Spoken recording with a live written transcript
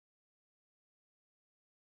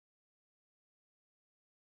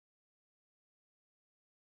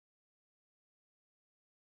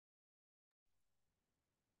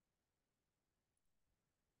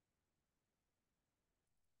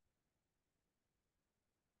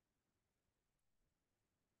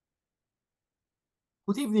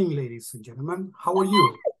Good evening, ladies and gentlemen. How are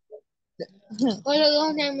you? Hoy los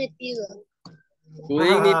dos me han metido. Good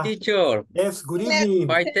evening, teacher. Yes, good evening.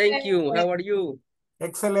 Fine, thank you. How are you?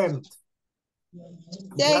 Excellent.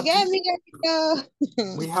 Llegué, Miguelito.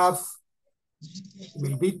 We have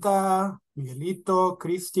Melvita, Miguelito,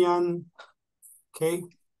 Christian. Okay,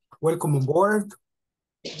 welcome on board.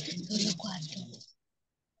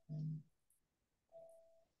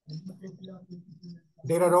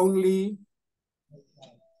 We're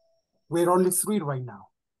only 3 right now.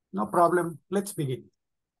 No problem. Let's begin.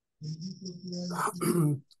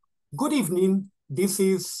 Good evening. This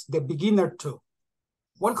is the beginner 2.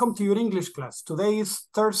 Welcome to your English class. Today is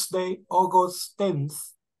Thursday, August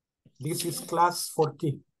 10th. This is class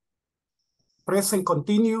 14. Present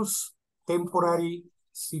continuous, temporary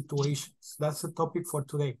situations. That's the topic for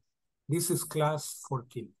today. This is class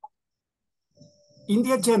 14. In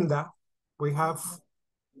the agenda, we have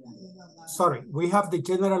the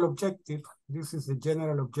general objective. This is the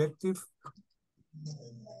general objective.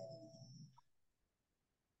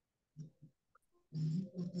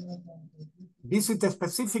 This is the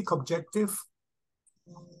specific objective,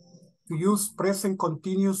 to use present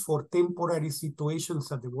continuous for temporary situations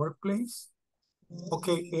at the workplace.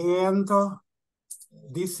 Okay, and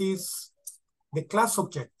this is the class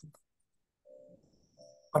objective.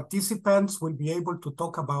 Participants will be able to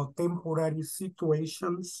talk about temporary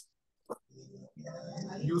situations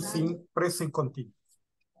using present continuous.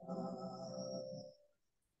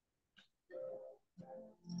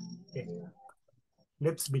 Okay.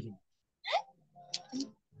 Let's begin.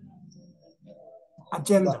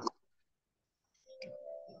 Agenda.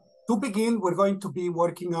 To begin, we're going to be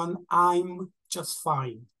working on I'm just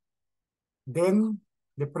fine. Then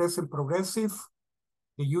the present progressive,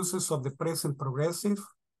 the uses of the present progressive,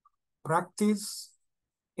 practice,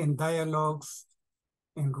 and dialogues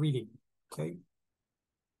and reading, okay?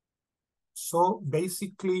 So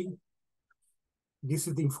basically, this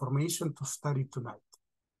is the information to study tonight,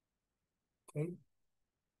 okay?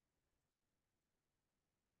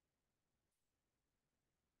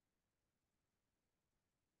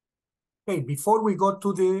 Okay, before we go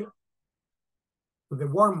to the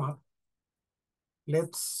warm-up,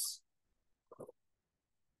 let's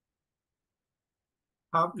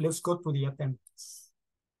go to the attendance.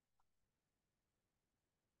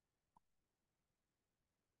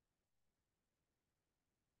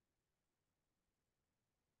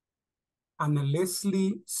 Ana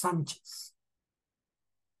Leslie Sanchez.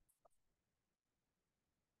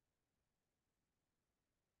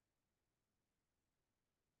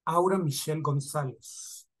 Aura Michelle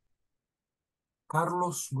González.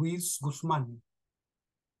 Carlos Luis Guzmán.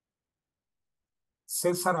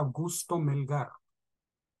 César Augusto Melgar.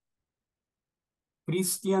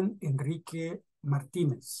 Cristian Enrique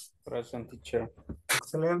Martínez. Present, teacher.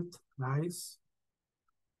 Excellent, nice.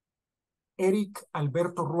 Eric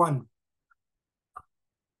Alberto Ruano.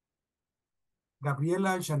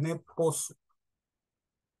 Gabriela Janet Pozo.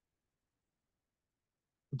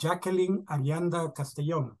 Jacqueline Arianda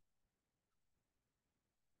Castellón.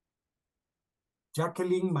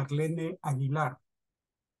 Jacqueline Marlene Aguilar.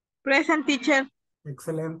 Present, teacher.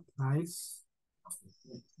 Excellent, nice.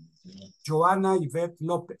 Joana Yvette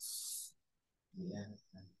López.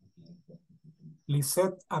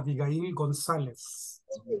 Lisette Abigail González.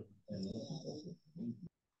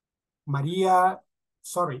 Marina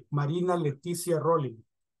Leticia Rolling.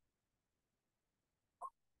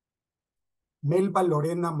 Melba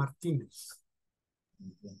Lorena Martínez.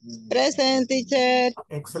 Present, teacher.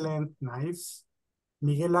 Excellent, nice.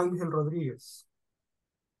 Miguel Ángel Rodríguez.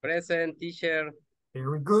 Present, teacher.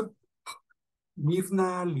 Very good.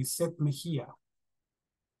 Mirna Lisette Mejía.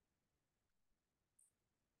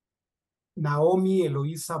 Naomi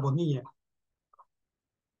Eloísa Bonilla.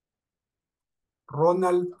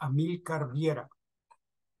 Ronald Amílcar Viera.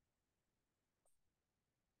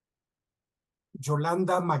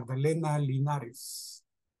 Yolanda Magdalena Linares.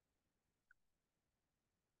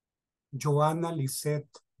 Joana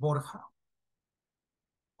Lisette Borja.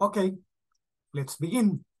 Okay, let's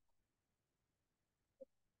begin.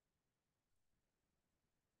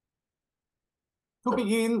 To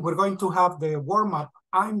begin, we're going to have the warm-up.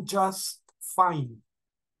 I'm just fine.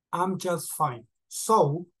 I'm just fine.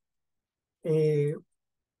 So, the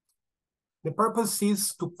purpose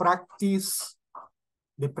is to practice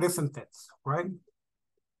the present tense, right?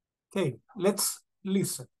 Okay, let's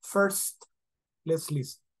listen. First, let's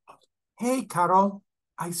listen. Hey, Carol,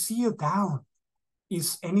 I see you down.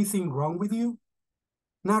 Is anything wrong with you?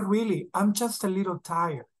 Not really. I'm just a little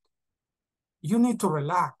tired. You need to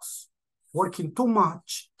relax. Working too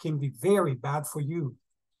much can be very bad for you.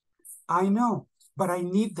 I know, but I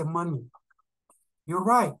need the money. You're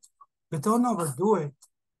right, but don't overdo it.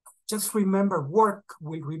 Just remember, work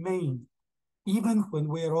will remain, even when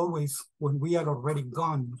we are already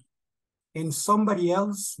gone, and somebody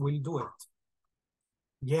else will do it.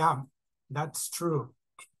 Yeah, that's true.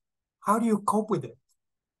 How do you cope with it?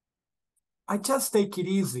 I just take it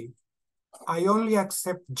easy. I only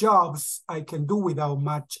accept jobs I can do without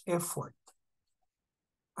much effort.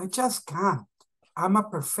 I just can't. I'm a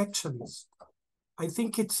perfectionist. I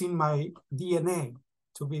think it's in my DNA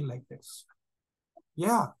to be like this.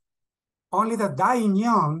 Yeah, only that dying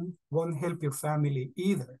young won't help your family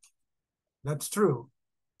either. That's true.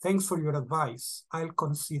 Thanks for your advice. I'll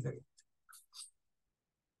consider it.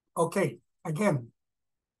 Okay, again.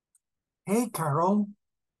 Hey, Carol,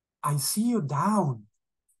 I see you down.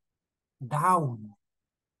 Down.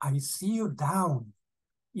 I see you down.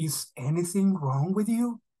 Is anything wrong with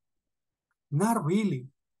you? Not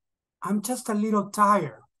really. I'm just a little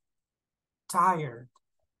tired. Tired.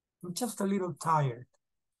 I'm just a little tired.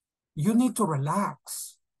 You need to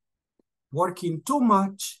relax. Working too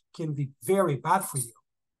much can be very bad for you.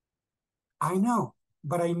 I know,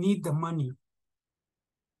 but I need the money.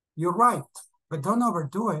 You're right, but don't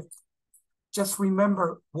overdo it. Just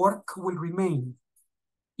remember, work will remain,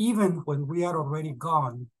 even when we are already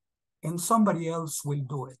gone, and somebody else will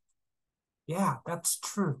do it. Yeah, that's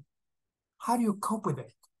true. How do you cope with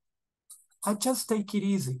it? I just take it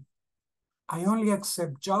easy. I only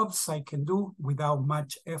accept jobs I can do without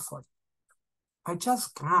much effort. I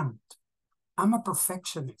just can't. I'm a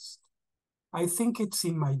perfectionist. I think it's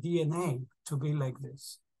in my DNA to be like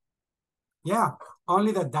this. Yeah,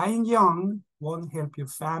 only that dying young won't help your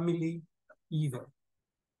family either.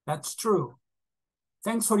 That's true.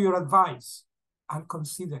 Thanks for your advice. I'll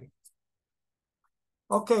consider it.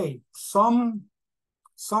 Okay, some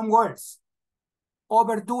words.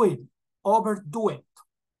 Overdo it. Overdo it.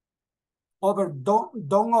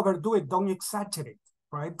 Don't overdo it. Don't exaggerate,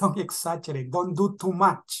 right? Don't exaggerate. Don't do too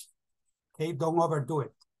much. Okay, don't overdo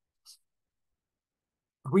it.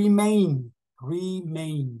 Remain.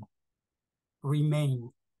 Remain.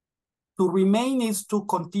 Remain. To remain is to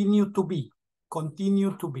continue to be.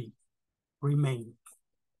 Continue to be. Remain.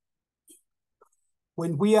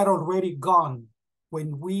 When we are already gone.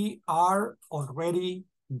 When we are already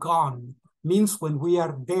gone means when we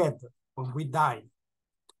are dead, when we die.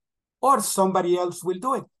 Or somebody else will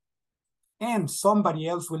do it. And somebody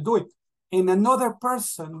else will do it. And another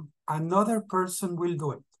person will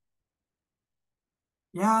do it.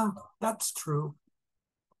 Yeah, that's true.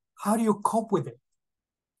 How do you cope with it?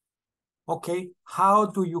 Okay, how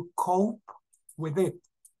do you cope with it?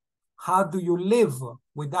 How do you live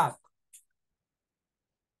with that?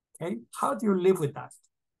 Okay, how do you live with that?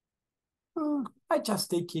 I just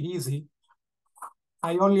take it easy.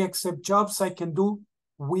 I only accept jobs I can do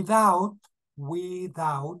without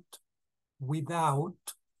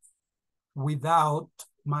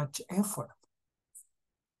much effort.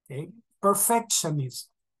 Okay, perfectionist.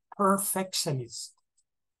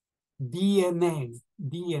 DNA.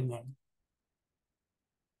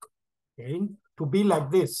 Okay, to be like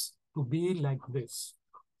this.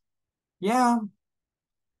 Yeah,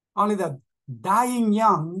 only that dying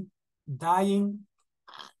young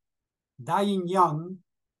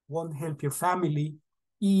won't help your family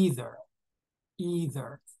either.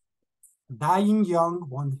 Dying young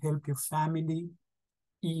won't help your family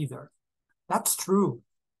either. That's true.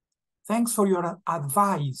 Thanks for your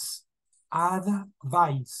advice. I'll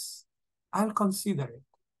consider it.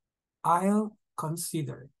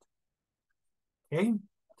 Okay. Do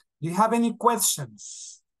you have any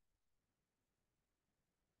questions?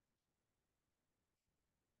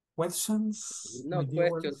 Questions? No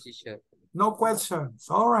questions, teacher. No questions.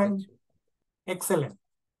 All right. Excellent.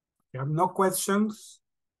 If you have no questions,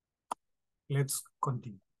 let's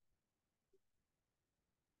continue.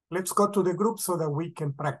 Let's go to the group so that we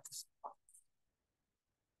can practice.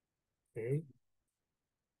 Okay.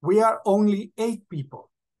 We are only 8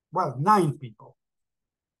 people. Well, 9 people.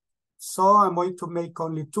 So I'm going to make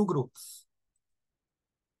only 2 groups.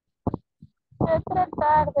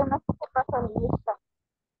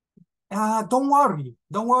 Don't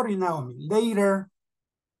worry, Naomi.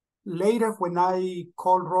 Later when I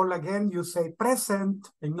call roll again, you say present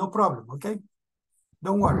and no problem, okay?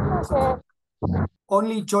 Don't worry. It's okay.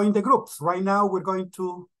 Only join the groups. Right now, we're going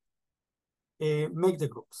to make the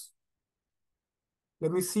groups.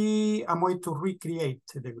 Let me see. I'm going to recreate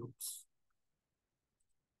the groups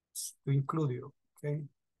to include you, okay?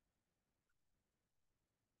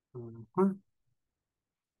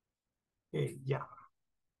 Okay, yeah.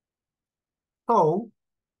 So,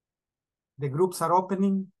 the groups are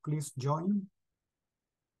opening. Please join.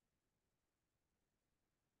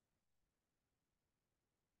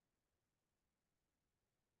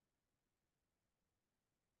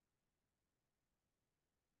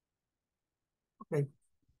 Okay.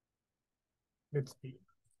 Let's see.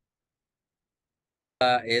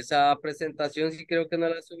 Esa presentación sí creo que no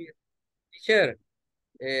la subí. Teacher,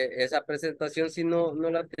 esa presentación sí no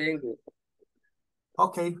la tengo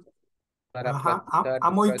Okay. para I'm, practicar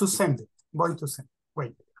I'm y going to practice. send it. Going to send.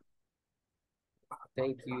 Wait.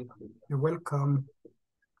 Thank you. You're welcome.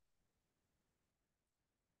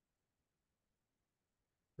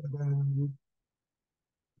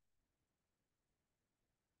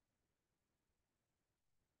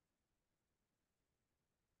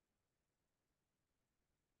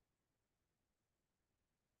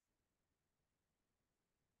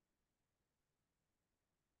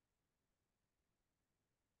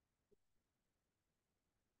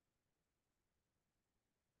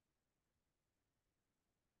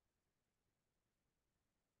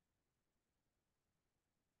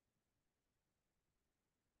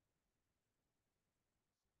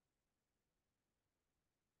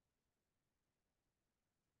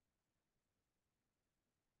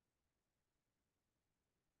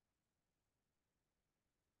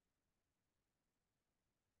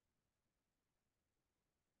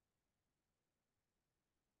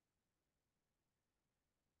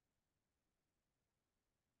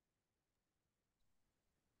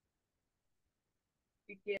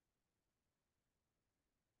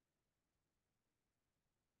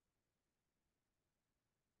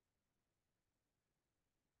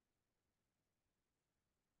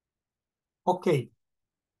 Okay,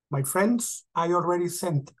 my friends, I already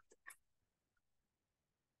sent it.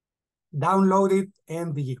 Download it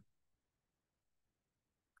and begin.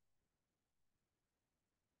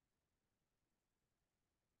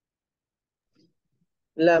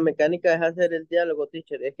 La mecánica es hacer el diálogo,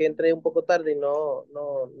 teacher. Es que entré un poco tarde y no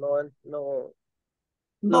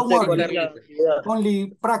Don't sé cuál worry, es la Carlita, actividad.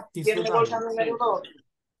 only practice the ¿Tiene bolsa dialogue. número 2?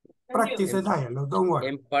 Practice the dialogue, don't worry.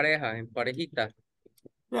 en pareja, en parejita.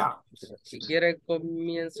 Yeah, Si quiere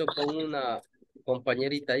comienzo con una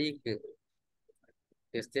compañerita ahí que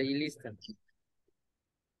esté ahí lista.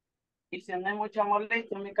 Y si no hay mucha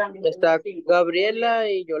molestia, me cambio. Está Gabriela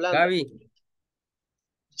y Yolanda. Gaby,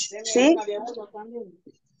 Sí,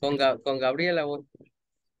 con Gabriela, vos. ¿Te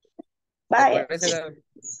vaya. parece, Gaby?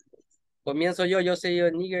 Comienzo yo soy yo,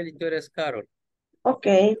 Nigel y tú eres Carol. Ok.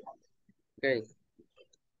 Ok.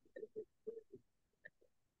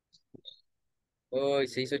 Hoy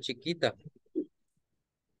se hizo chiquita.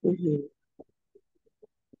 Ujú.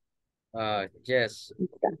 Yes.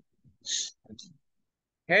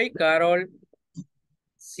 Hey, Carol.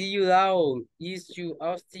 See you down. Is you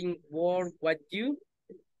Austin work what you?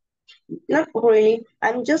 Not really.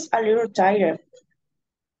 I'm just a little tired.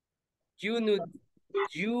 You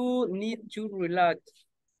need to relax.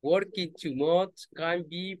 Working too much can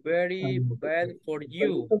be very bad for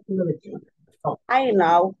you. I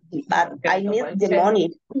know, but I need the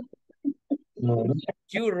money.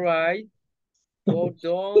 You're right. Go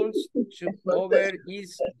down to over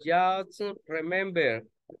is just remember.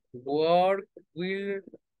 Work will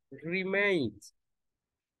remain.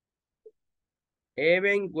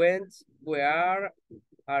 Even when we are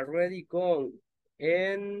already gone.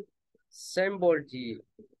 And somebody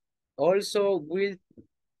also will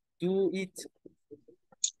do it.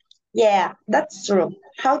 Yeah, that's true.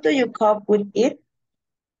 How do you cope with it?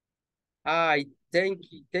 I take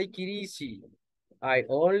it easy. I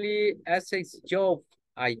only access job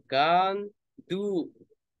I can do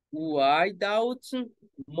without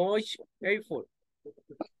much effort.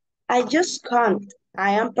 I just can't.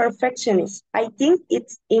 I am perfectionist. I think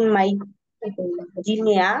it's in my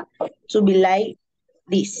DNA to be like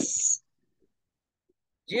this.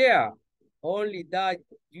 Yeah, only that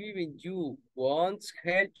even you won't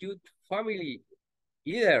help your family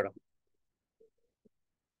either.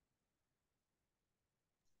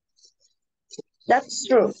 That's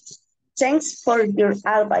true. Thanks for your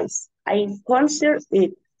advice. I consider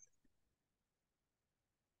it.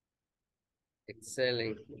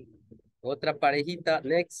 Excelente. Otra parejita,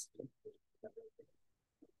 next.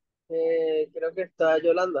 Creo que está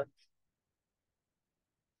Yolanda.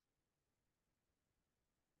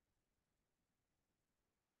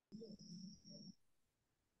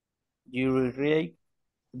 You read,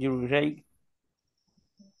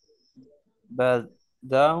 but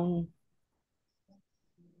down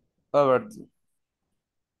over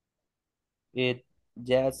it.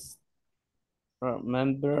 Just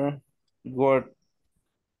remember what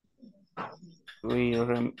we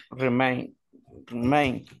remain.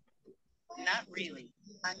 Not really.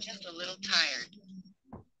 I'm just a little tired.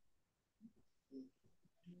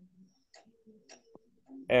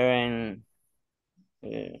 And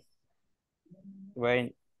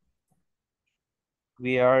when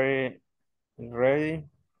we are ready,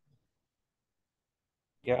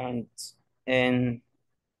 and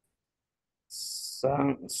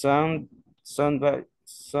somebody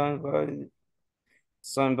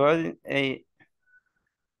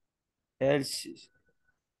else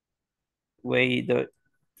way do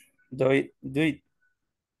it.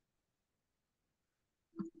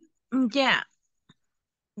 Yeah,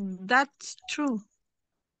 that's true.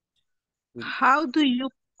 With- How do you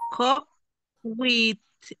cope with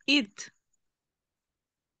it?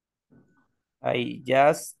 I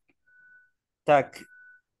just tack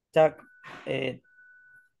it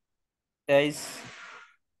ice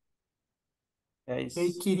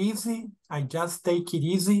Take it easy. I just take it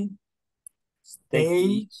easy. take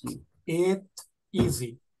Take easy. it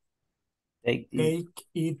easy. Take it. Take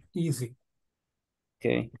it easy.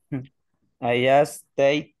 Okay. I just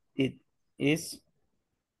take it is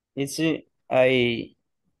easy. I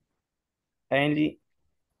only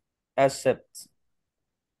accept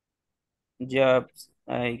jobs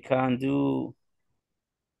I can do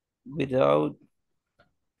without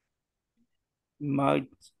much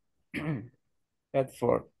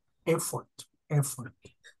effort. Effort.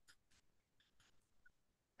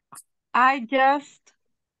 I just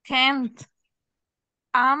can't.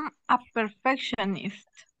 I'm a perfectionist.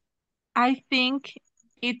 I think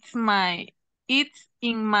it's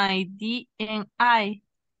in my DNA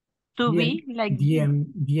to be like this.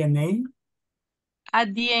 DNA. A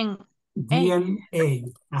DNA. DNA.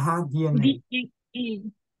 DNA.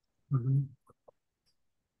 DNA. Mhm.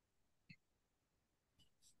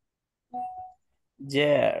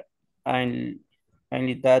 Yeah, I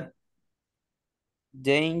only that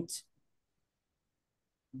didn't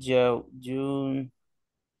you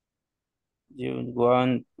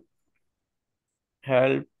want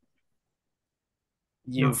help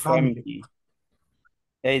Your your family. family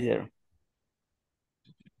either.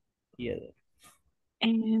 Either.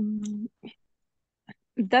 Um,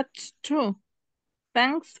 that's true.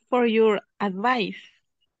 Thanks for your advice.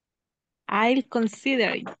 I'll consider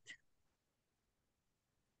it.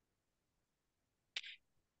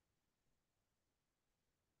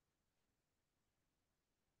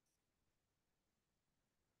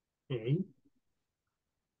 Okay.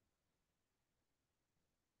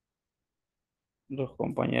 Los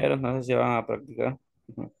compañeros no sé si van a practicar.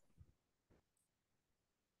 Ujú.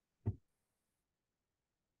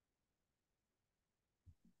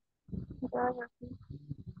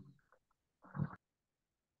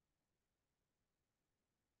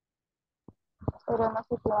 Pero no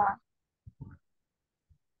sé qué va.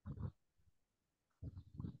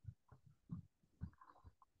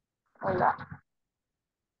 Hola.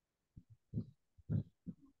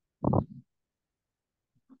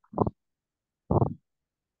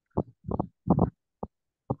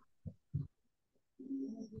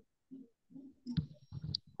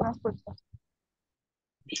 ¿No me escuchas?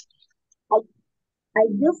 I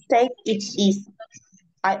just take it easy.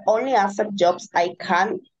 I only accept jobs I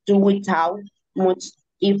can do without much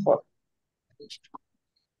effort.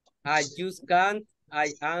 I just can't.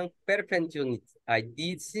 I am perfectionist.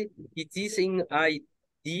 It is in I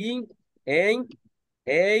D and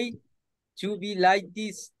A to be like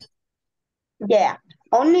this. Yeah,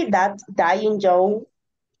 only that I enjoy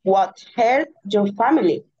what hurt your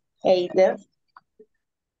family. Either.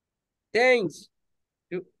 Thanks.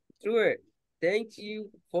 True. Thank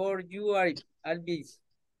you for your advice.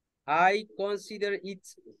 I consider it.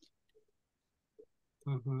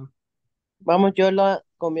 Mhm. Vamos, yo la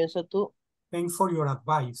comienzo tú. Thanks for your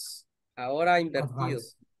advice. Ahora invertido.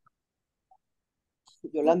 Advice.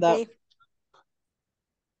 Yolanda. Okay.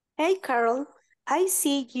 Hey, Carol, I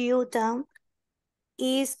see you down.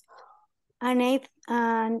 Is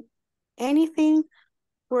an anything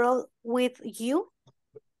wrong with you?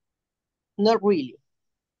 Not really.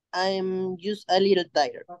 I'm just a little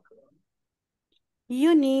tired.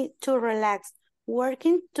 You need to relax.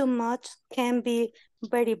 Working too much can be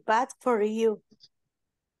very bad for you.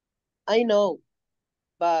 I know,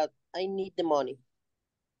 but I need the money.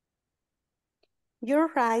 You're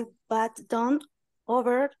right, but don't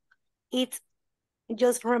over it.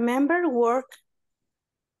 Just remember work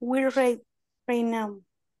will remain.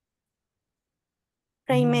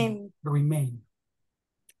 Remain. Remain.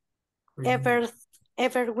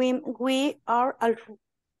 Ever we are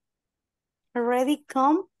already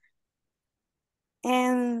come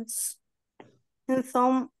and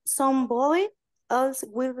somebody else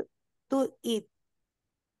will do it.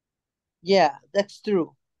 Yeah, that's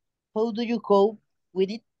true. How do you cope with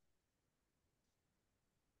it?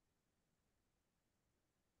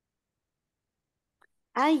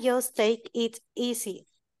 I just take it easy.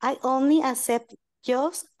 I only accept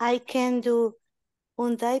Just I can do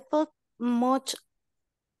untyped much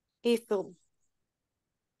evil.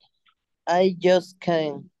 I just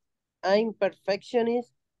can't. I'm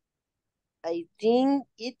perfectionist. I think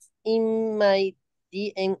it's in my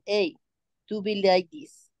DNA to be like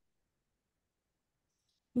this.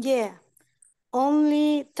 Yeah,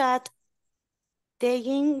 only that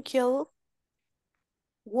taking you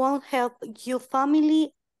won't help your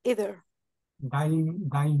family either. Dying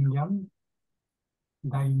young.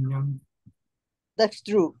 That's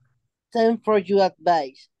true. Thanks for your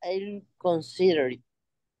advice. I'll consider it.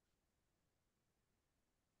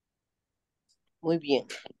 Muy bien.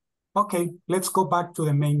 Okay, let's go back to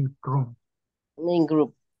the main room. Main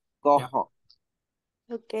group. Go Yeah. home.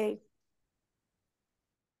 Okay.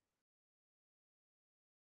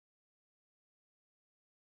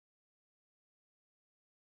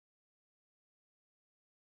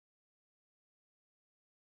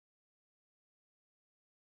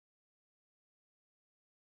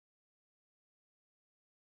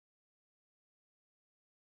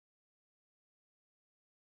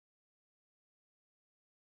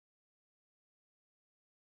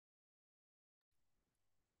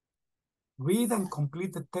 Read and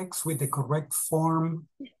complete the text with the correct form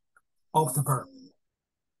of the verb.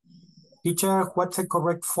 Teacher, what's the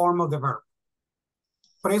correct form of the verb?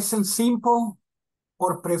 Present simple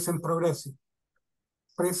or present progressive?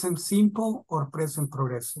 Present simple or present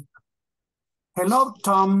progressive? Hello,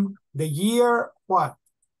 Tom. The year what?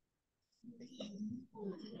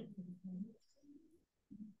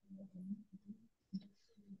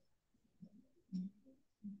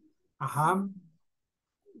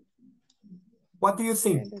 What do you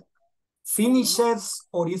think? Finishes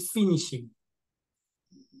or is finishing?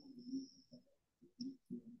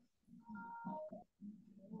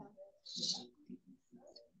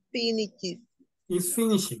 Finishes. Is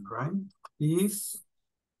finishing, right? Is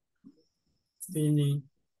finishing.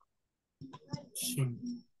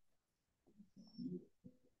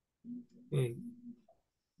 Okay.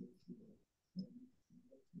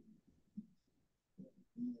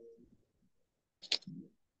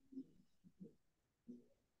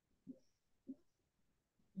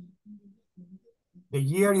 The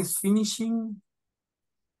year is finishing.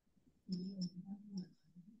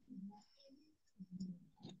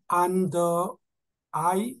 And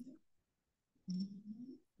I,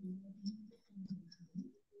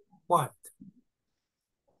 what?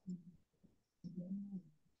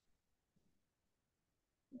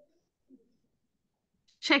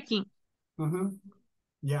 Checking.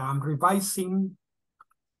 Yeah, I'm revising.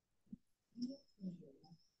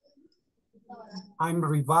 I'm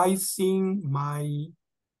revising my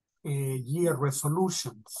year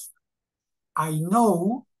resolutions. I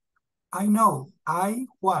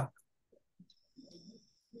what?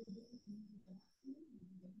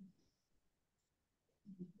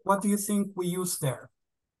 What do you think we use there?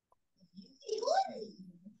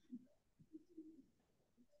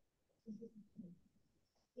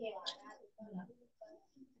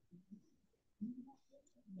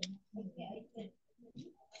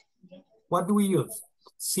 What do we use?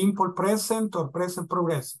 Simple present or present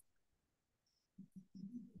progressive?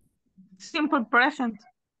 Simple present.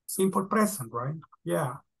 Simple present, right?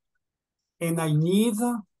 Yeah. And I need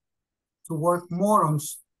to work more on,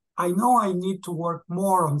 I know I need to work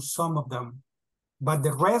more on some of them, but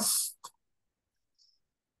the rest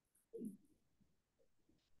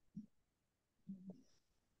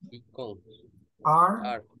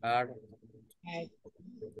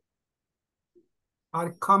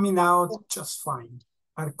are coming out just fine.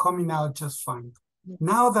 Are coming out just fine.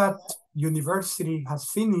 Now that university has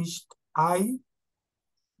finished,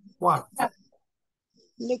 what?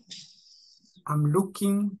 Look. I'm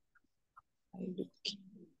looking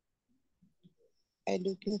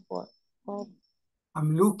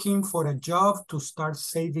I'm looking for a job to start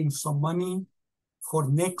saving some money for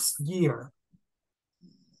next year.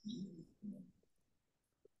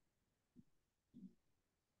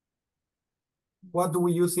 What do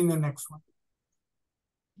we use in the next one?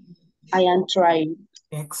 I am trying.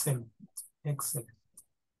 Excellent. Excellent.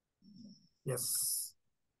 Yes.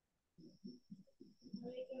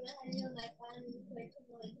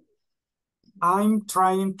 I'm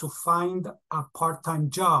trying to find a part-time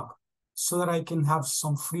job so that I can have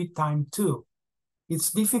some free time too.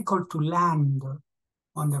 It's difficult to land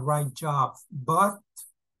on the right job, but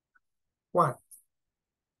what?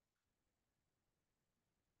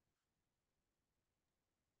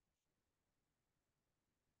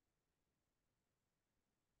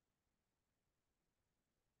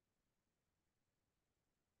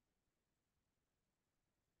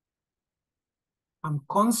 I'm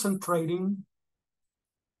concentrating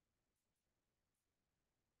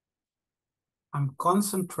I'm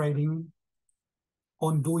concentrating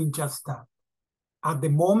on doing just that. At the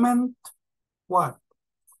moment, what?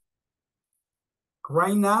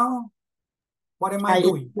 Right now, what am I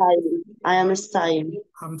doing? I am staying.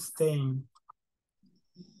 I'm staying.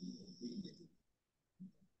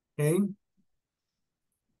 Okay.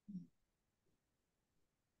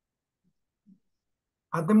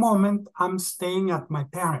 At the moment, I'm staying at my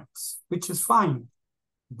parents', which is fine.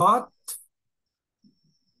 But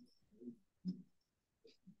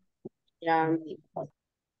Yeah.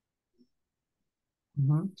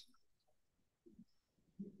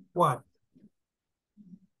 What?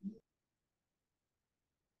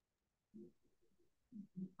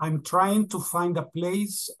 I'm trying to find a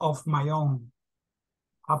place of my own.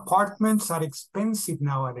 Apartments are expensive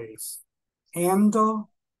nowadays. And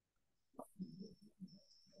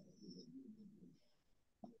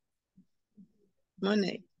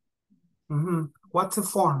Money. What's the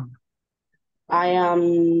form? I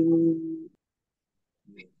am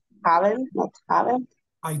not haven't.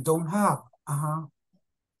 I don't have.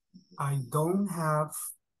 I don't have.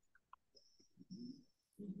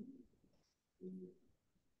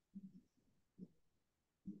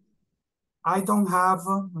 I don't have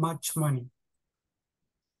much money.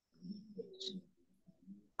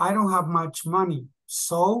 I don't have much money.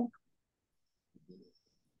 So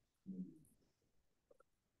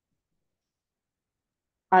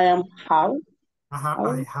I am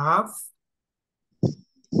have.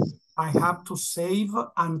 I have to save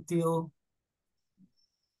until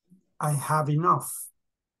I have enough.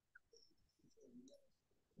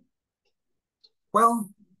 Well,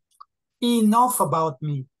 enough about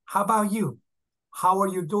me. How about you? How are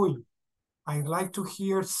you doing? I'd like to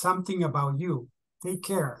hear something about you. Take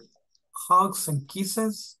care. Hugs and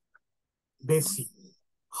kisses, Bessie.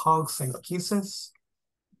 Hugs and kisses,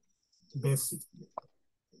 Bessie.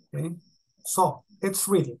 Okay, so let's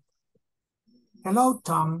read it. Hello,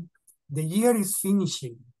 Tom. The year is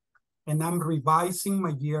finishing and I'm revising my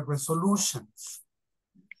year resolutions.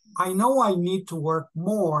 I know I need to work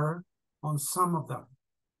more on some of them,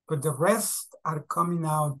 but the rest are coming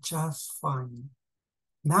out just fine.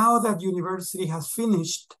 Now that university has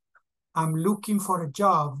finished, I'm looking for a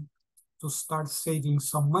job to start saving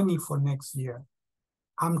some money for next year.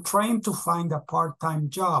 I'm trying to find a part-time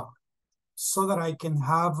job so that I can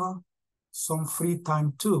have some free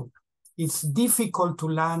time too. It's difficult to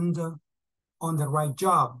land on the right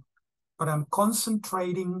job, but I'm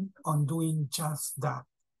concentrating on doing just that.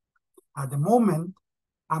 At the moment,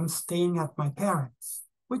 I'm staying at my parents',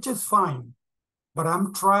 which is fine, but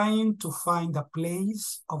I'm trying to find a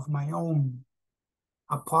place of my own.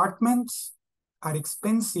 Apartments are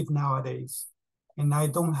expensive nowadays, and I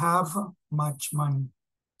don't have much money.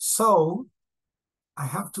 So I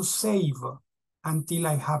have to save until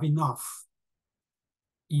I have enough.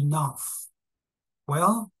 Enough.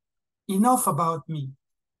 Well, enough about me.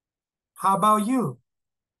 How about you?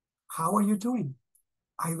 How are you doing?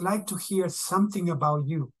 I'd like to hear something about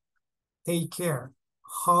you. Take care.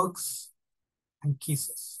 Hugs and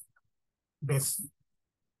kisses. Bessie.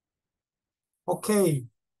 Okay.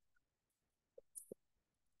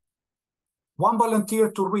 One volunteer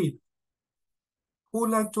to read. Who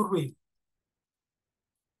would like to read?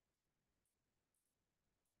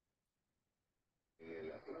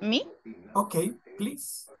 Me? Okay,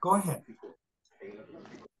 please, go ahead.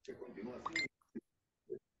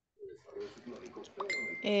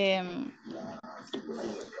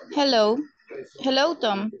 Hello. Hello,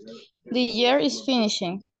 Tom. The year is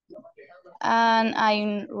finishing and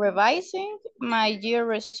I'm revising my year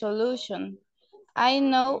resolution. I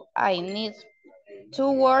know I need to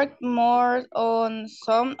work more on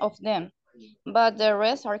some of them, but the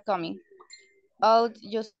rest are coming out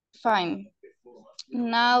just fine.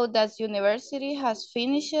 Now that university has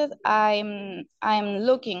finished, I'm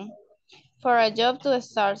looking for a job to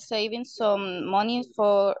start saving some money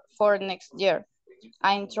for next year.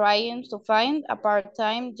 I'm trying to find a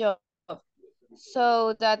part-time job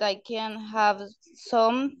so that I can have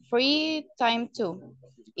some free time too.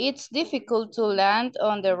 It's difficult to land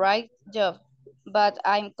on the right job, but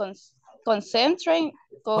I'm concentrating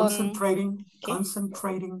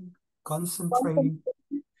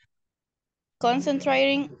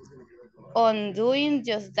concentrating on doing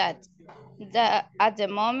just that. At the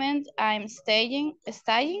moment, I'm staying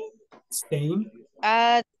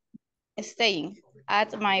at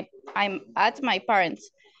I'm at my parents,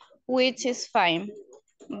 which is fine.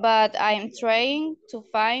 But I'm trying to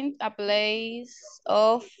find a place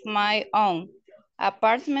of my own.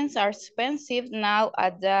 Apartments are expensive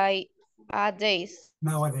nowadays.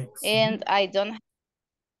 Nowadays. And I don't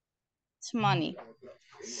money.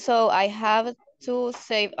 So I have to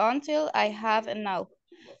save until I have enough.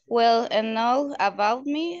 Well, enough about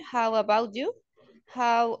me. How about you?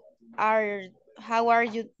 How are how are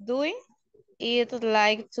you doing? I'd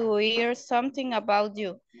like to hear something about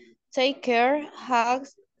you. Take care,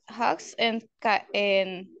 hugs and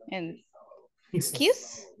Kisses.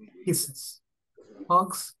 kiss. Kisses.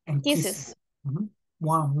 Hugs and kisses. Kisses. Mhm.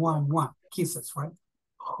 One. Kisses, right?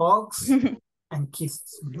 Hugs and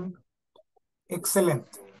kisses. Mhm. Excellent.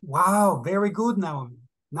 Wow, very good, Naomi.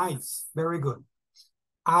 Nice, very good.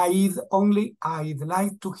 I'd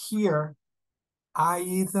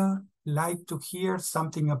like to hear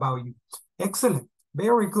something about you. Excellent,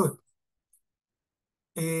 very good.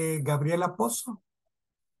 Gabriela Pozo,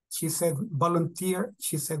 she said volunteer,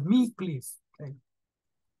 she said me, please. Okay.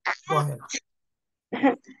 Go ahead.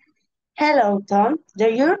 Hello, Tom.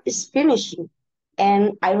 The year is finishing,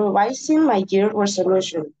 and I'm revising my year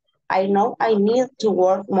resolution. I know I need to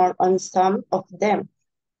work more on some of them,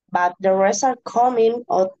 but the rest are coming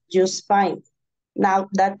out just fine. Now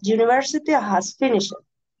that university has finished,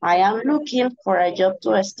 I am looking for a job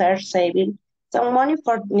to start saving some money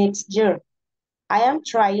for next year. I am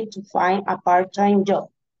trying to find a part-time job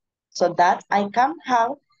so that I can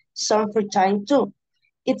have some free time too.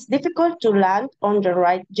 It's difficult to land on the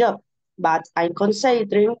right job, but I'm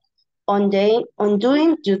considering on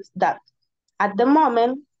doing just that. At the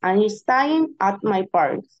moment, I'm staying at my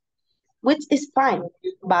parents, which is fine,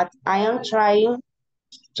 but I am trying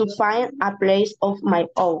to find a place of my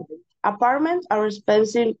own. Apartments are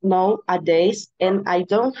expensive nowadays, and I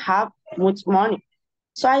don't have much money,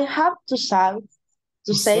 so I have to save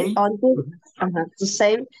to To save say, until mhm. to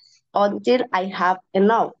save until I have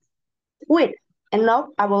enough. Wait, enough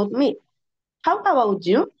about me. How about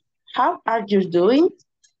you? How are you doing?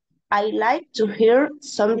 I like to hear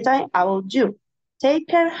something about you. Take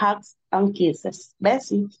care, hugs and kisses.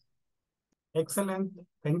 Bessie. Excellent,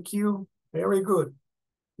 thank you, very good,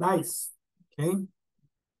 nice, okay.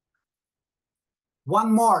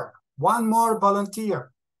 One more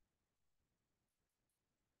volunteer.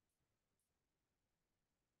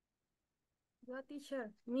 Your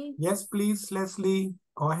teacher, me. Yes, please, Leslie,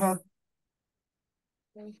 go ahead.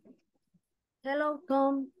 Hello,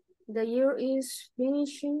 Tom. The year is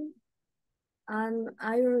finishing, and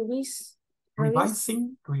I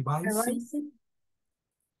Revising. revising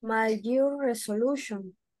my year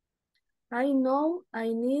resolution. I know I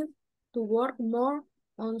need to work more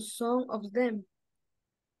on some of them,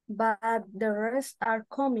 but the rest are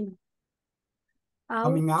coming out.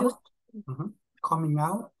 Coming out. Just Coming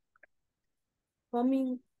out.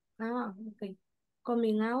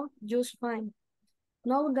 coming out just fine.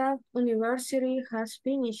 Now that university has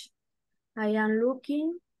finished, I am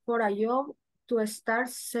looking for a job to start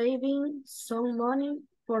saving some money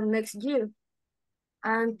for next year.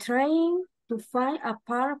 I'm trying to find a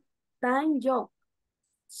part-time job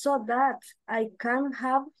so that I can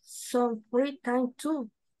have some free time too.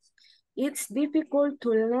 It's difficult to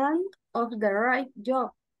land of the right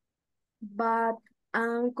job, but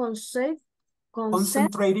I'm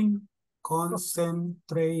Concentrating.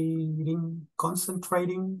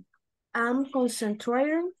 I'm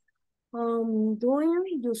concentrating on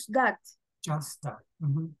doing just that. Just that.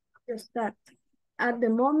 Just that. At the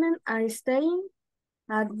moment, I'm staying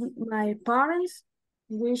at my parents,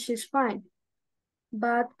 which is fine,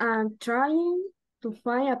 but I'm trying to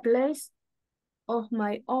find a place of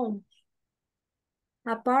my own.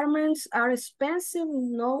 Apartments are expensive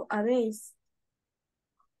nowadays,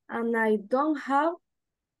 and I don't have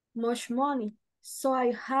much money, so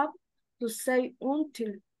I have to save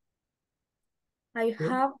until I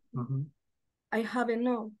have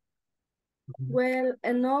enough. Well,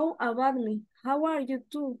 enough about me. How are you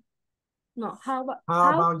too? No, how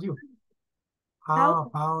about you?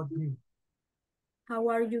 How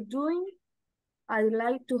are you doing? I'd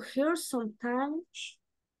like to hear something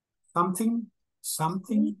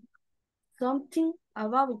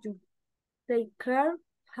about you. Take care,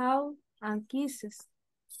 how, and kisses.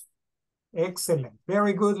 Excellent.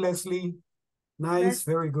 Very good, Leslie. Nice,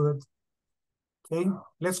 very good. Okay,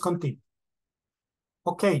 let's continue.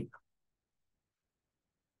 Okay.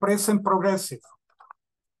 Present progressive.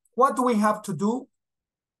 What do we have to do?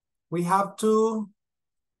 We have to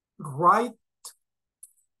write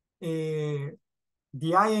the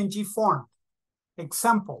ing form.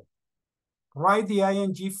 Example, write the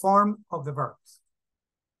ing form of the verbs.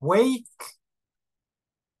 Wake,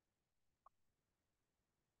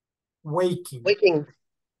 waking. Waking.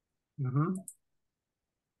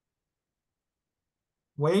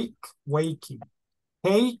 Wake, waking.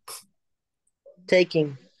 Take,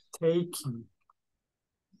 taking. taking.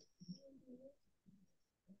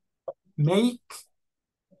 Make.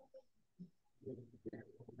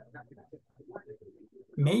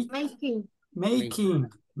 Making. Making.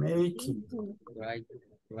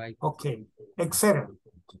 Right. Okay, excellent.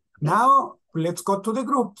 Now let's go to the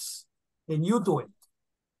groups and you do it.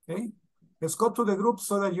 Okay, let's go to the groups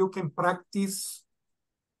so that you can practice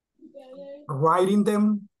writing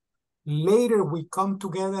them. Later we come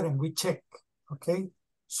together and we check. Okay,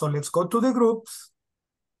 so let's go to the groups,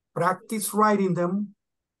 practice writing them,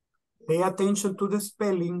 pay attention to the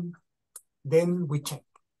spelling, then we check.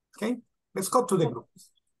 Okay, let's go to the groups.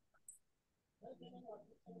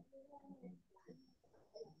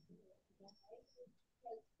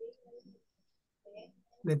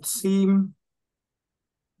 Let's see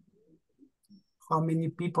how many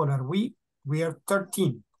people are we. We are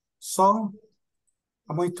 13. So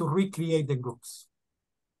I'm going to recreate the groups.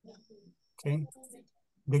 Okay.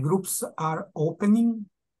 The groups are opening.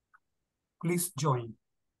 Please join.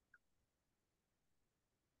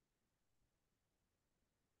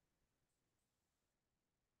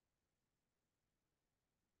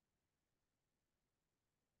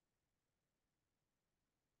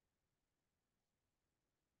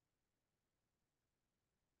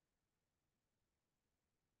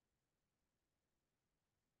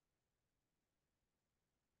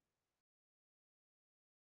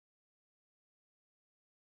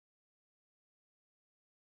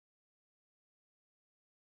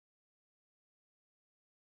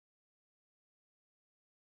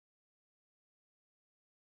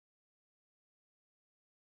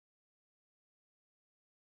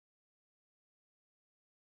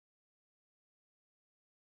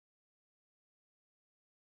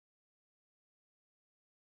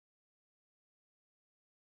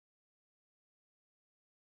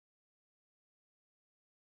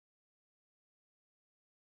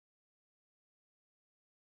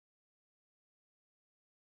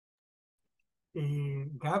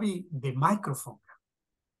 Gaby, the microphone.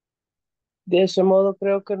 De ese modo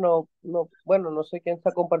creo que bueno, no sé quién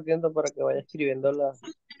está compartiendo para que vaya escribiendo la...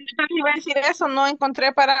 Iba a decir eso, no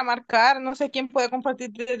encontré para marcar, no sé quién puede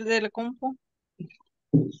compartir desde el compu.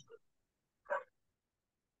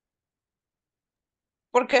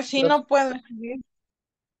 Porque así no puedo escribir.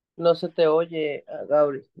 No se te oye,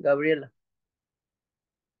 Gabriela.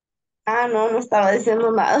 Ah, no estaba diciendo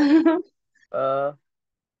nada. Ah,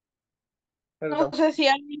 No perdón. sé si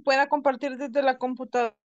alguien pueda compartir desde la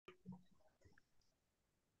computadora.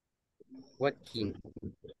 Working.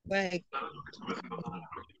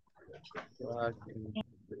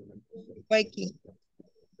 Waking.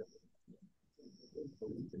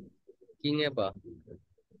 ¿Quién es va?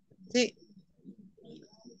 Sí.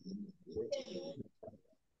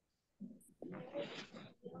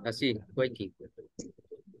 Así, waking.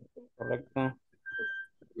 Correcto.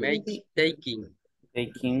 Taking. Taking.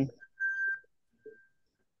 Making.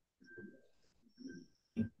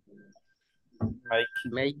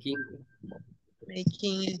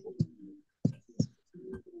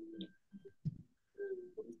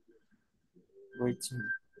 Reaching.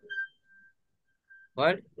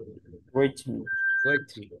 What? Reaching.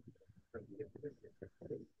 Waiting.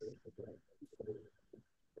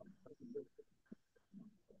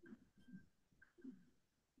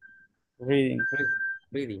 Reading.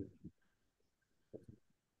 Reading.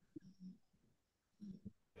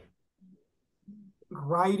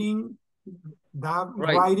 Writing.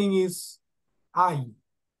 Right. Writing is I.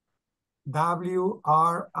 W-R-I-T-I-N-G.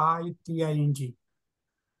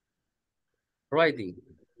 Writing.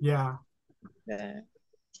 Yeah.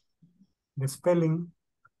 The spelling.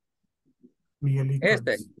 Miguelito.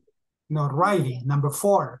 Este. No, writing. Number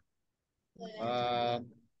 4.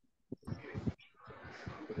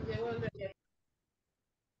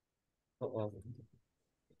 Uh-oh.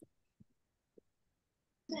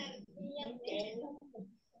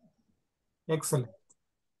 Excellent.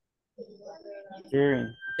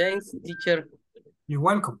 Hearing. Thanks, teacher. You're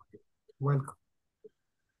welcome. Welcome.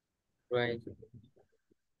 Right.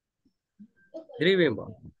 Driving.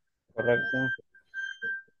 Correcto.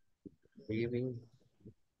 Driving.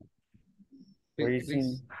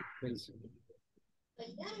 Reaching.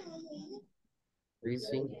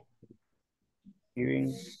 Reaching.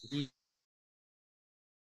 Hearing.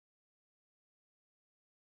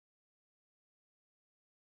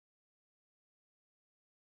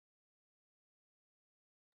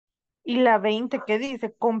 Y la 20, ¿qué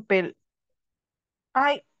dice? Compel.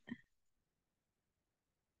 Ay.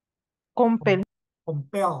 Compel.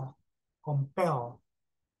 Compel. Compel.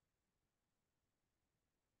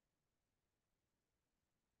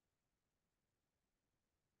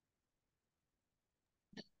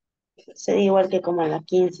 Sería igual que como en la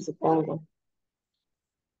 15, supongo.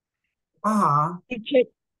 Ajá.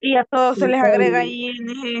 Y a todos se les agrega Entonces,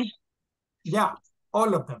 ing. Yeah,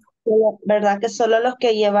 all of them. ¿verdad que solo los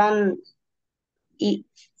que llevan y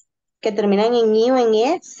que terminan en i o en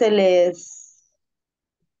e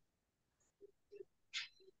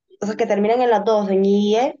o sea, que terminan en las dos, en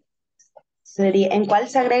i y e, sería, ¿en cuál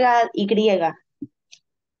se agrega y?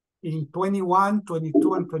 In 21,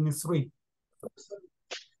 22, and 23.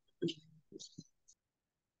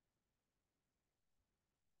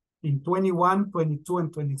 In 21, 22,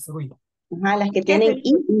 and 23. Ajá, las que ¿Qué tienen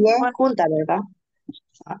i sería? y e Bueno, juntas, ¿verdad?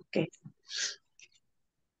 Ok.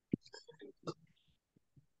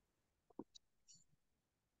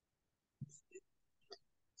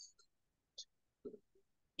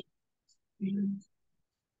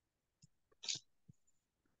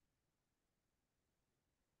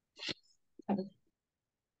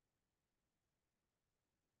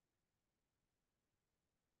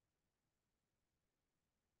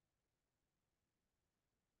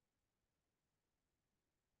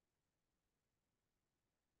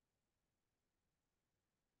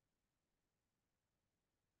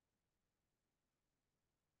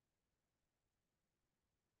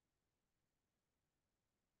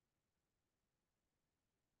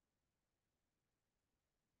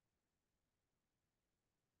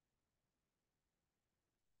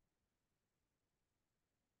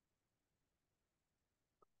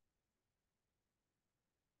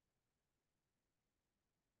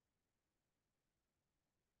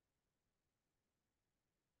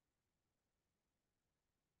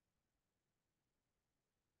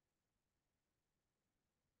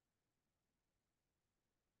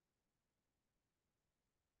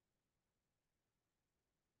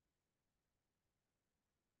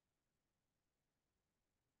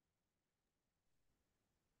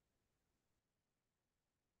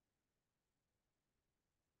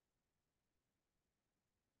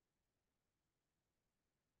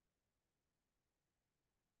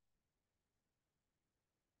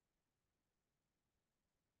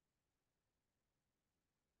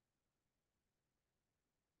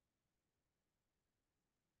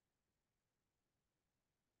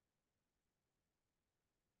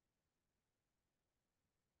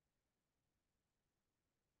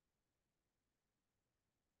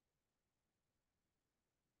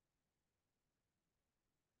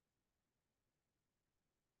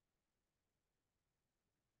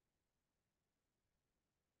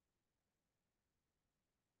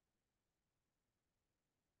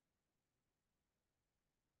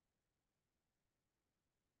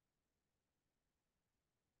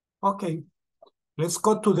 Okay, let's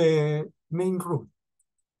go to the main room.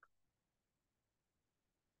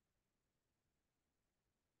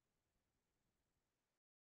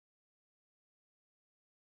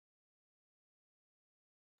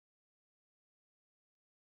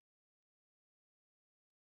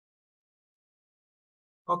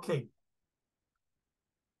 Okay.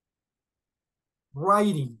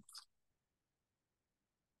 Writing.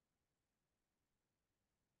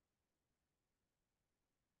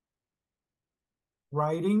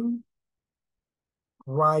 Writing.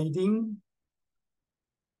 Riding.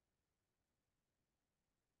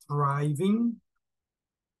 Driving.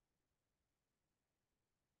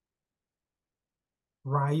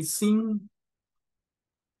 Rising.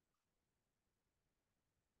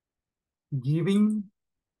 Giving.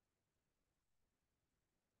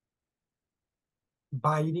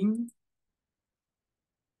 Biting.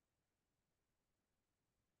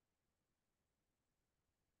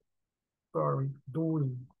 Sorry,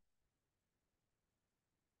 doing.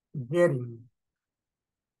 Getting.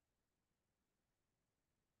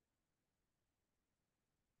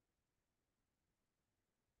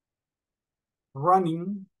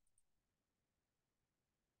 Running.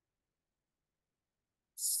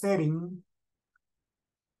 Setting.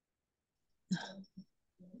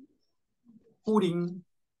 Putting.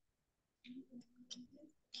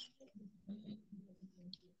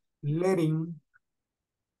 Letting.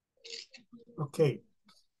 Okay.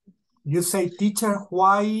 You say, teacher,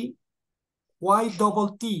 why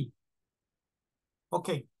double T?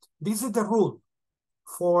 Okay, this is the rule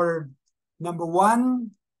for number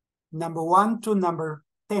one to number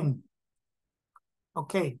 10.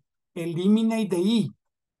 Okay, eliminate the E.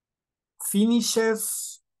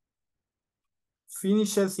 Finishes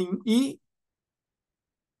in E.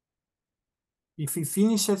 If it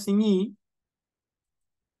finishes in E,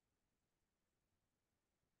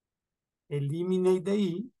 eliminate the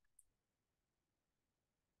E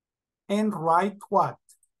and write what?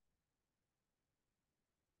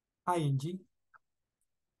 ING.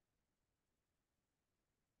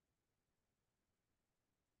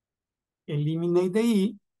 Eliminate the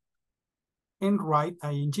E and write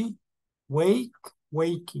ing. Wake,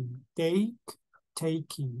 waking. Take,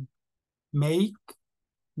 taking. Make,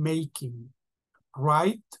 making.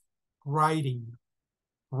 Write, writing.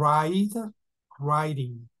 Ride,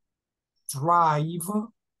 riding. Drive,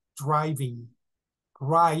 driving.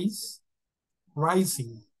 Rise,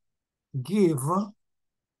 rising. Give,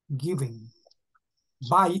 giving.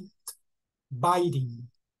 Bite, biting.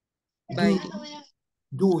 Do, Biting.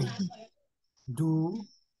 doing. Do,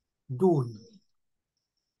 doing.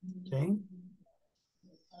 Okay.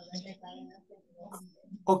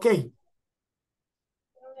 Okay.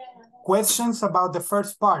 Questions about the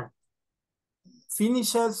first part.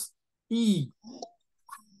 Finishes E.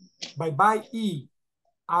 Bye-bye E.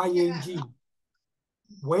 ing.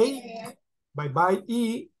 Wake. Bye-bye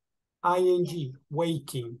E. ing.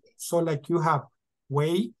 Waking. So like you have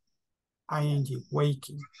wake, ing,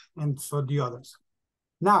 waking, and so the others.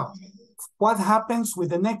 Now, what happens with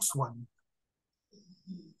the next one?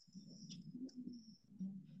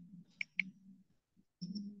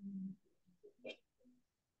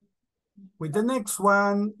 With the next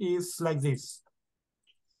one is like this.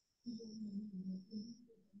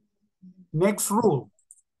 Next rule.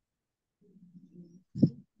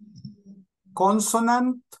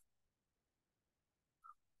 Consonant,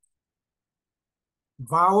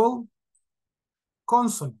 vowel,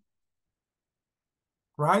 consonant,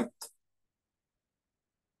 right?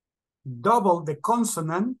 Double the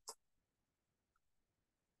consonant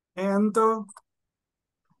and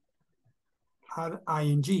add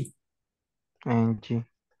ing. ing.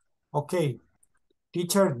 Okay.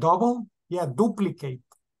 Teacher, double? Yeah, duplicate.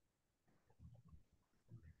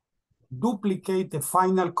 Duplicate the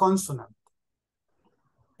final consonant.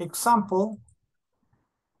 Example,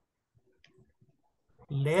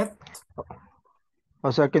 let.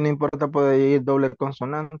 O sea que no importa poder ir doble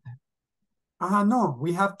consonante. No,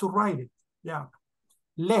 we have to write it. Yeah.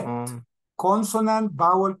 Let, consonant,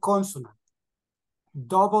 vowel, consonant.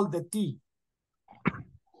 Double the T.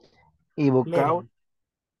 ¿Y vocal?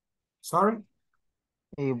 Sorry?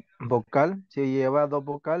 ¿Y vocal? Si lleva dos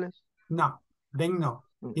vocales. No, then no.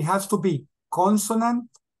 It has to be consonant,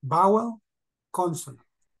 vowel, consonant.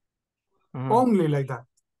 Only like that.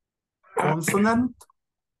 Consonant,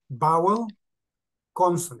 vowel,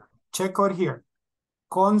 consonant. Check out here.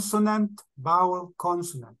 Consonant, vowel,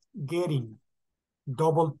 consonant. Getting.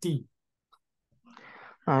 Double T.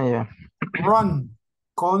 Yeah. Run.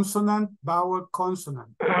 Consonant, vowel,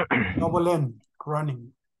 consonant. Double N.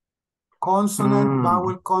 Running. Consonant,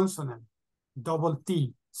 vowel, consonant. Double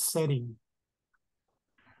T. Setting.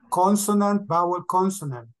 Consonant, vowel,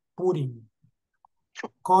 consonant. Putting.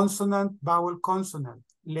 Consonant, vowel, consonant.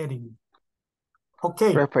 Letting.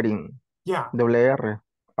 Okay. Preferring. Yeah. WR.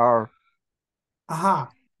 R.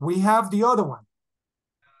 We have the other one.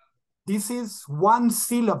 This is one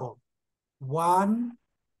syllable. One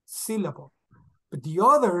syllable. But the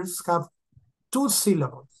others have two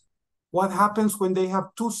syllables. What happens when they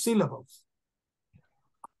have two syllables?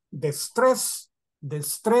 The stress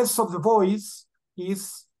of the voice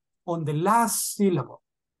is on the last syllable.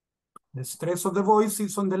 The stress of the voice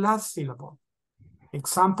is on the last syllable.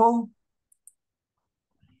 Example,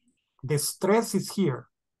 the stress is here.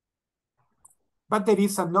 But there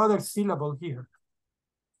is another syllable here.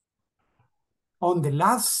 On the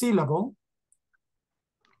last syllable,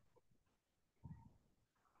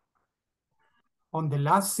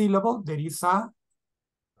 there is a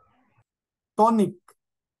tonic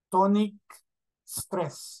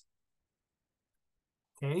stress.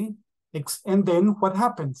 Okay, and then what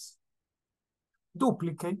happens?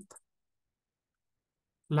 Duplicate,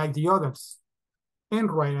 like the others,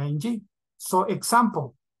 and write ing. So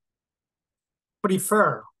example,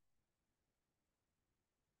 prefer.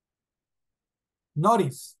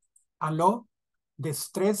 Notice, hello, the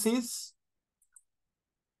stress is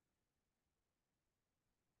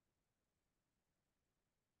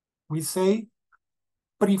we say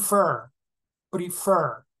prefer.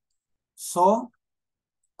 So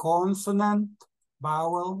consonant,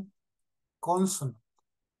 vowel, consonant.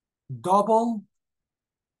 Double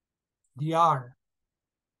the R.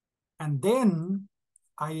 And then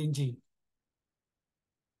ing.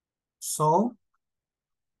 So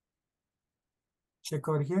check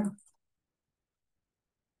over here.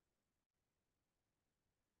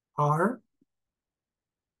 R,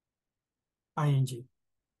 ing.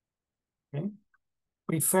 Okay.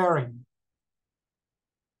 Preferring.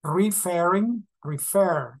 Referring,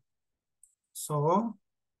 refer. So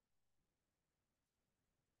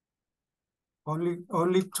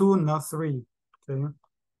only two, not three. Okay.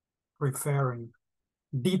 Referring.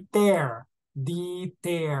 Deter,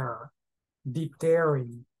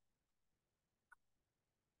 deterring.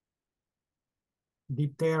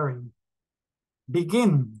 deterring.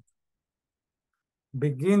 Begin,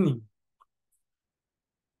 beginning.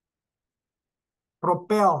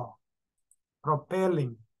 Propel,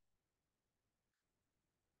 propelling.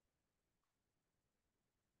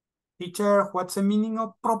 Teacher, what's the meaning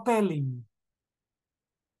of propelling?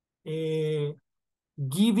 Giving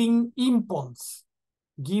impulse,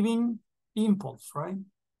 right?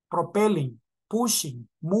 Propelling, pushing,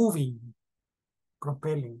 moving,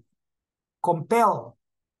 propelling. Compel,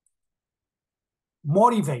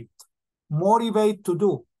 motivate, motivate to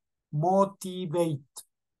do, motivate.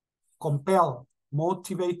 Compel,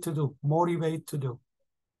 motivate to do, motivate to do.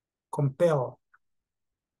 Compel.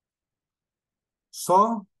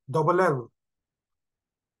 So, double L,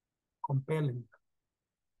 compelling.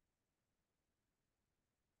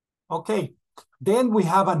 Okay, then we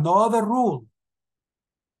have another rule.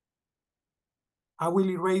 I will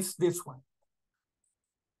erase this one.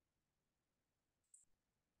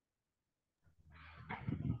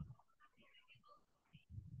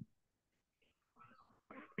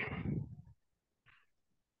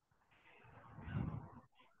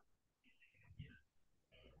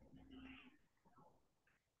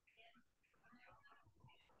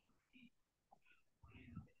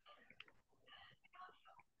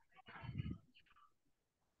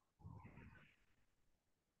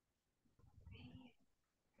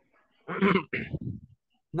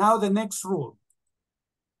 Now the next rule.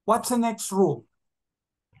 What's the next rule?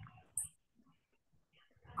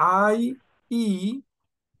 I-E.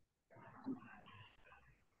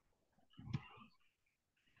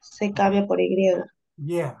 Se cambia por Y.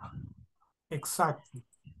 Yeah, exactly.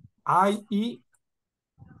 I-E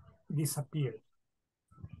disappears.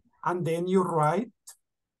 And then you write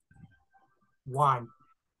Y.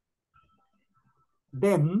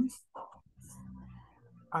 Then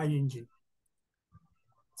ing.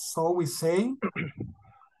 So we say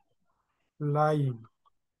lying.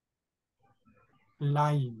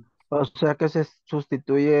 Lying. O sea que se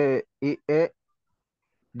sustituye IE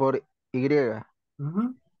por Y.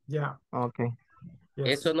 Yeah. Ok.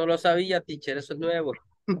 Yes. Eso no lo sabía, teacher, eso es nuevo.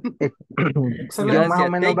 Excellent. Yo más o Gracias,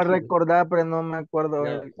 menos me thank you. recordaba, pero no me acuerdo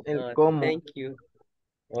No, el no, cómo. thank you.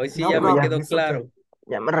 Hoy sí No ya me Pero problem. quedó It's okay. claro.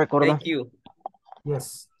 ya me recordó. Thank you.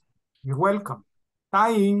 Yes. You're welcome.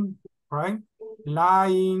 Tying, right?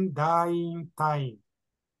 Lying, dying, tying.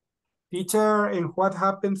 Teacher, and what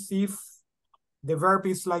happens if the verb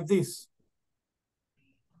is like this?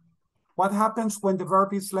 What happens when the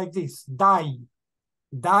verb is like this? Dye.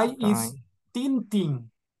 Dye is tinting,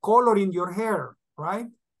 coloring your hair, right?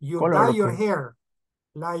 You Color, dye your okay. hair.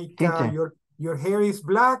 Like Tinte. your hair is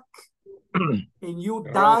black and you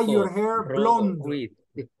dye your hair blonde Red.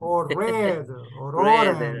 or red or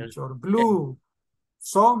Red. orange or blue.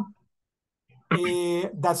 So,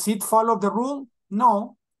 does it follow the rule?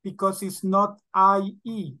 No, because it's not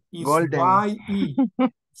I-E, it's Golden. Y-E.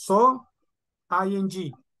 So, ing,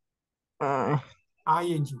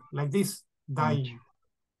 ing, like this, dying.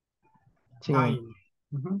 Sí.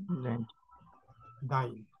 Dying.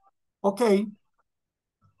 Dying. Okay.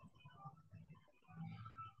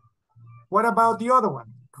 What about the other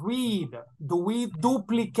one? Read. Do we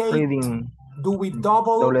duplicate? Reading. Do we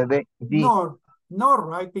double? Double D. No, no,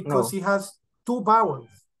 right? Because it has two vowels.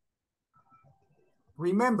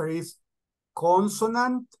 Remember, it's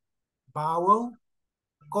consonant, vowel,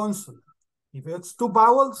 consonant. If it's two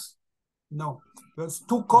vowels, no. If it's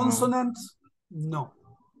two consonants, no.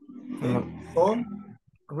 Okay. No. So,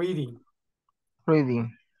 reading.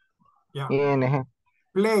 Reading. Yeah. ING.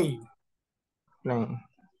 Play. Playing.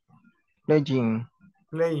 Playing.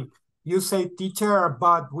 Playing. You say, teacher,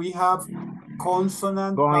 but we have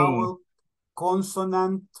consonant, Going. vowel,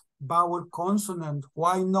 consonant, vowel, consonant.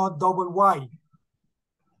 Why not double Y?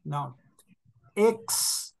 No.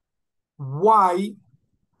 X, Y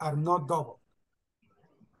are not double.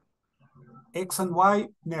 X and Y,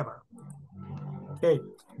 never. Okay.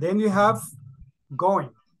 Then you have going.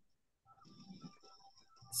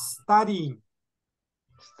 Studying.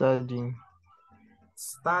 Studying.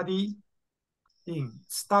 Studying.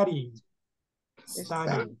 Studying.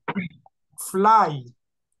 Studying. Fly.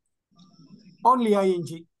 Only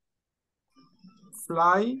ing.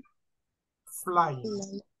 Fly.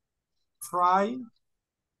 Flying. Try.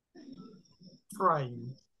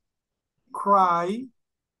 Trying. Cry.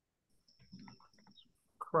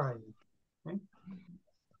 Crying. Okay.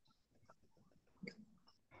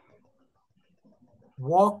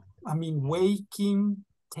 Walk, waking,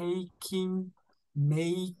 taking,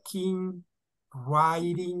 making,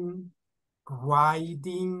 riding,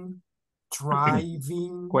 riding,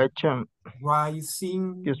 driving, Question.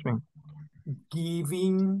 rising, Excuse me.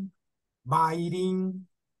 giving, biting,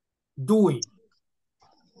 doing.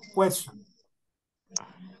 Question.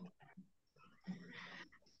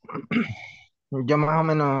 Yo más o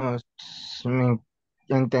menos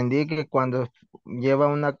entendí que cuando lleva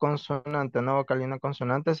una consonante, una vocal y una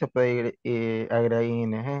consonante, se puede agregar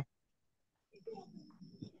ing.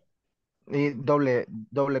 Y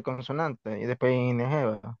doble consonante y después ing,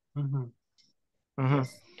 ¿verdad? Ujú.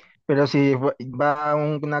 Yes. Pero si va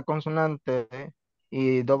una consonante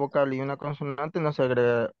y dos vocales y una consonante, no se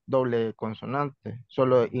agrega doble consonante,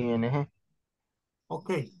 solo ing.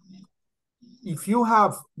 Okay. If you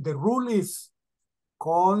have, the rule is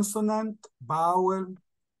consonant, vowel,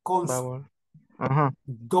 consonant. Vamos. Ajá.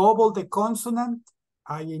 Double the consonant,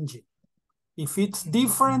 ing. If it's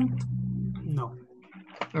different, no.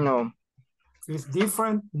 No, If it's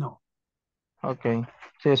different, no. ok.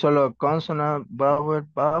 Si solo consonant, vowel,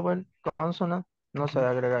 consonant, no se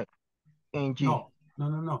agrega ing. No, no,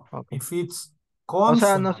 no, no. Ok. If it's O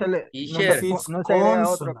sea, consonant, Teacher, if it's no se agrega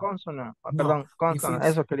otro consonant, consonant. no. Perdón, If consonant,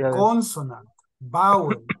 it's eso quería decir. consonant,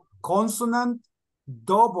 vowel, consonant,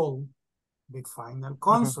 double the final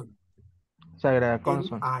consonant, Se agrega then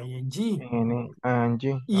consonant. ing.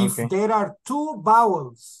 ing, If ok. there are two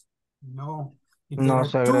vowels, no. If there No are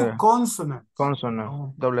se two agrega consonants, consonant,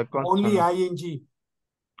 no. doble Only consonant. ing.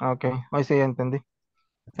 Ok, hoy sí ya entendí.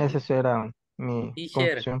 Esa será mi teacher,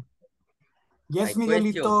 confusión. Yes, question,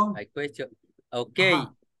 Miguelito. I question. Ok,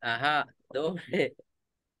 Ajá. ajá, doble.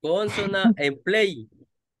 Consonant and play.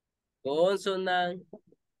 Consonant,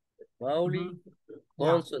 Mauli,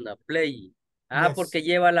 Yeah. consonant, play. Ah, porque Yes.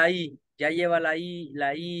 lleva la I, ya lleva la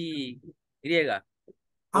I griega.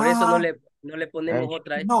 Por eso Ah, no le ponemos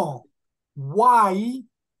otra, ¿eh? no. Y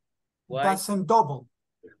Why? doesn't double.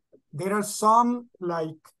 There are some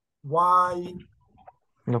like Y,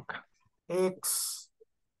 Look. X.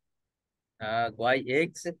 Ah, why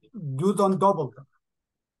X, You don't double them.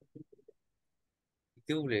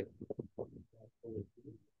 double.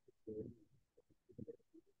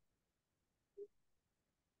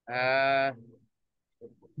 Ah,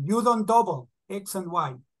 You don't double X and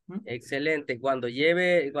Y. excelente. Cuando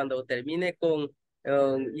termine con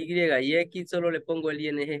Y y X, solo le pongo el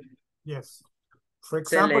ING. Yes. For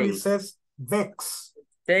example, it Excelente. says VEX.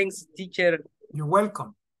 Thanks, teacher. You're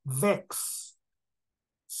welcome. VEX.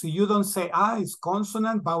 So you don't say, it's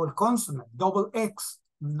consonant, vowel, consonant, double X.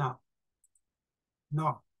 No.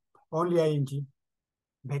 No. Only ing.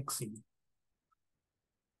 Vexing.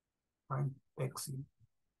 Right? Vexing.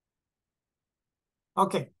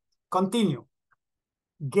 Okay. Continue.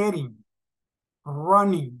 Getting,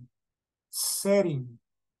 running, setting,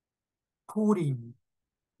 putting,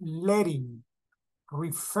 letting,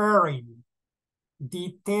 referring,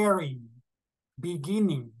 deterring,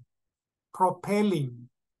 beginning, propelling,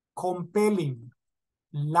 compelling,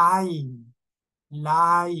 lying,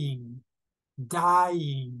 lying,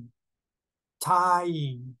 dying,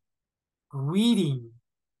 tying, reading,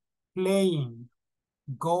 playing,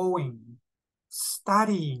 going,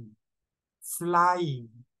 studying, flying,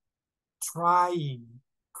 trying,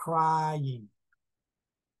 crying.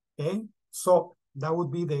 Okay, so that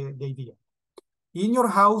would be the idea. In your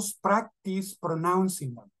house, practice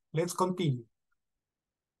pronouncing them. Let's continue.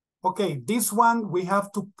 Okay, this one we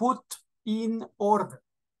have to put in order.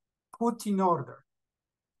 Put in order.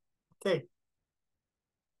 Okay.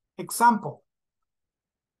 Example.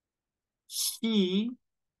 She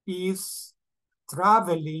is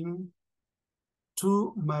traveling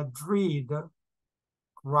to Madrid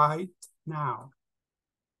right now.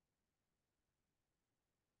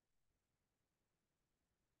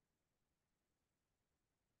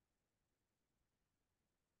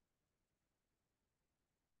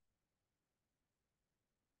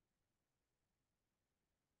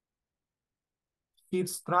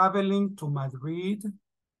 She's traveling to Madrid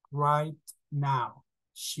right now.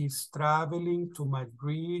 She's traveling to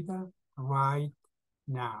Madrid right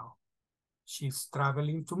now. She's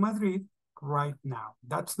traveling to Madrid right now.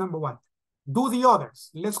 That's number one. Do the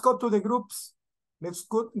others. Let's go to the groups. Let's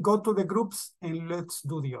go to the groups and let's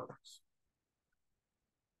do the others.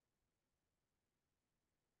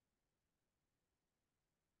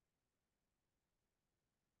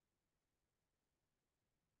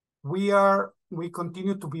 We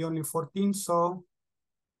continue to be only 14, so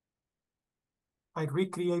I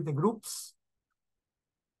recreate the groups.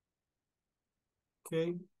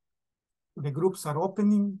 Okay. The groups are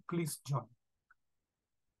opening. Please join.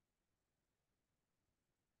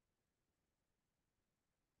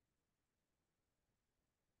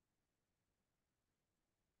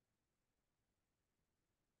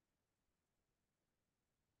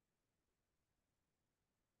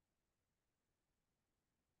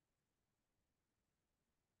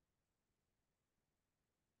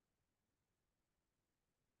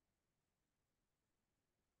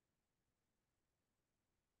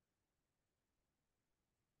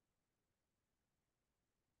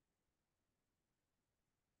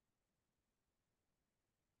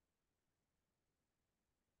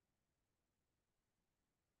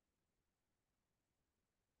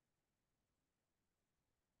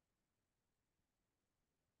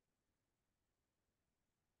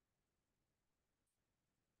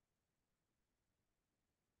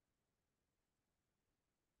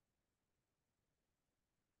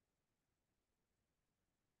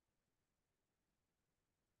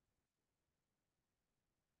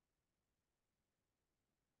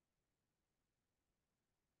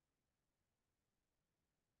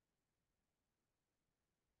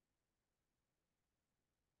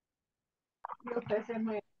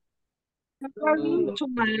 Traveling to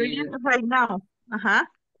Madrid right now. Ajá.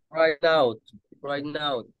 Right now. Right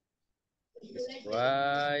now.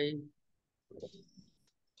 Right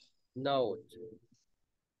now.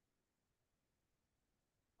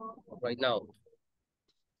 Right now.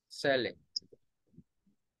 Select.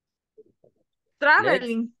 Next.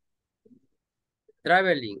 Traveling.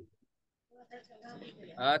 Traveling.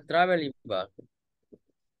 Traveling back.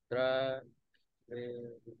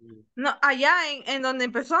 No, allá en donde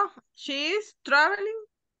empezó. She is traveling.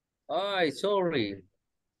 Ay, sorry.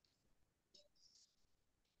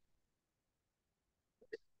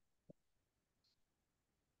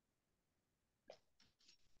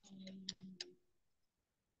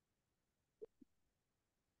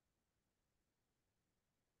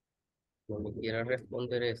 No me quiera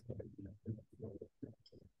responder esto.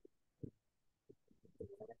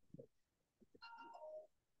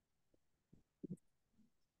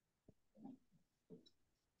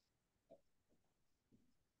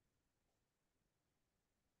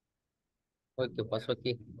 Oye, ¿qué pasó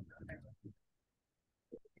aquí?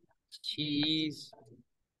 Cheese.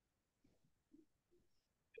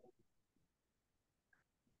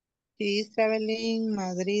 She is traveling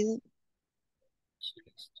Madrid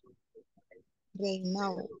right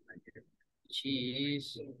now.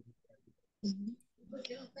 Cheese. Mhm.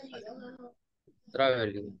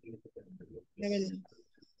 Traveling. Traveling.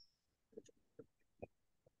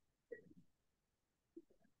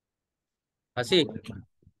 Así.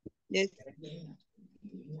 Yes.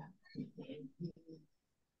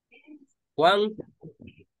 Juan.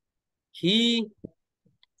 He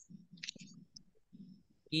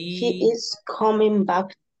He is coming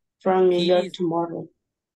back from New York is tomorrow.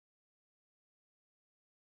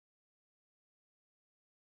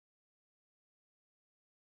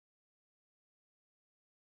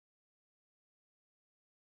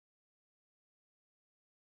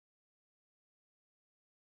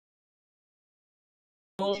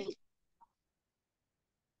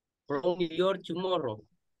 from New York tomorrow.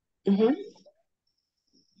 Mhm.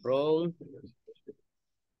 From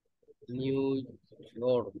New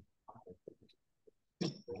York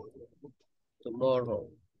tomorrow.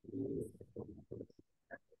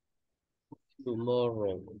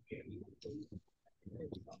 Tomorrow.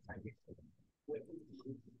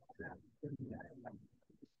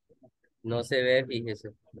 No se ve,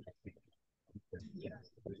 fíjese.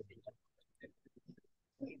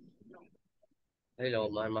 Ahí lo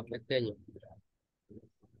vamos a dar más pequeño.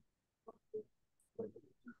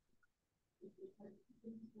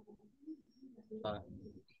 Ah,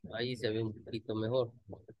 ahí se ve un poquito mejor.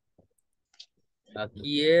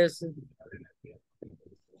 Aquí es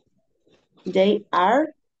They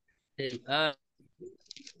are they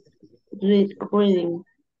reading.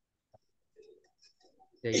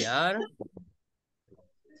 are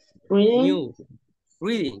Reading. new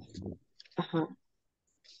reading. Uh-huh.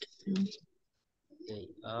 They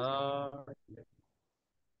are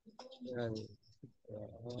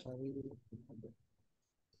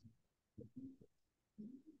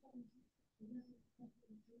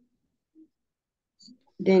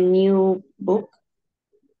The new book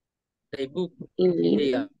they book. in They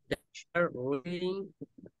living. are reading.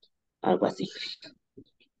 Algo así.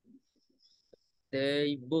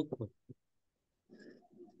 They book.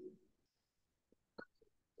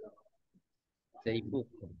 They book.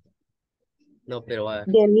 No, pero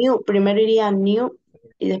The new, primero iría new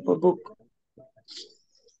y después book.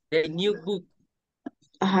 the new book.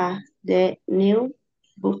 Ajá. The new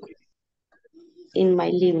book in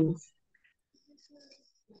my living.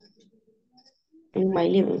 In my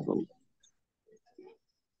living room.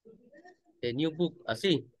 The new book.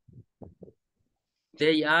 Así.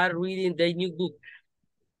 They are reading the new book.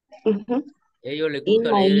 Uh-huh. Ellos les In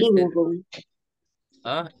gusta my leer living room.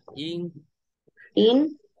 in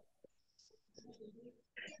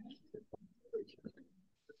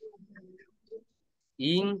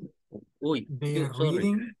In uy, They are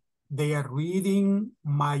sorry. reading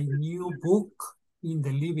my new book in the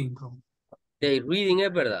living room. They reading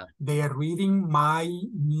es verdad. They are reading my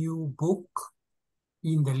new book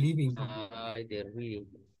in the living room. They're reading.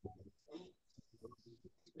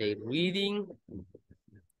 They reading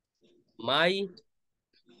my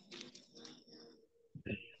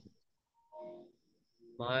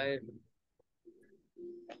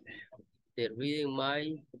they're reading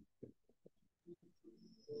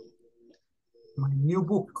My new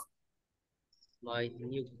book. my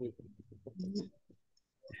new book.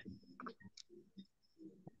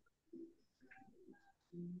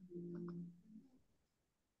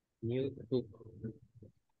 New book.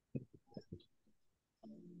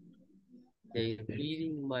 They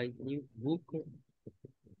reading my new book.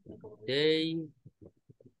 They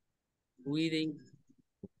reading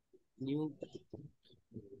new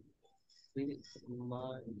reading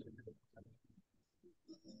my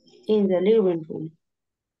In the living room.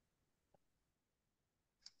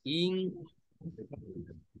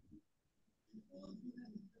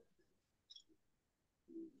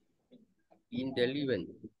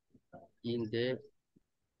 in the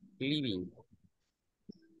living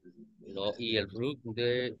no, y el room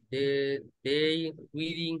de they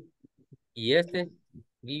reading y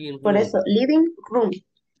living Por room. eso, living room.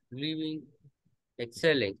 Living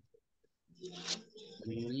excelente.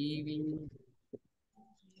 Living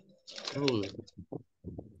room.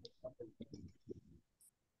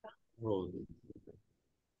 Room.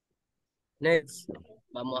 Next,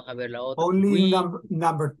 vamos a ver la otra. Only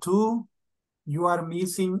number 2, you are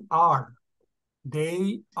missing are.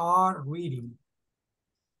 They are reading.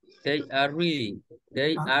 They are reading.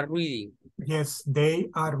 They are reading. Yes, they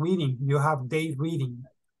are reading. You have they reading.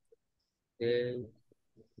 They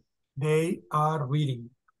are reading.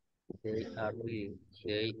 They are reading.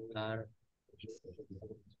 They are.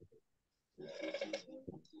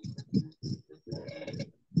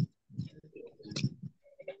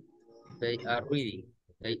 They are reading.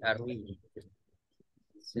 They are reading.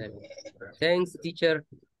 Thanks, teacher.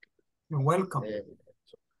 You're welcome.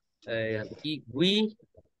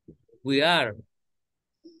 We are.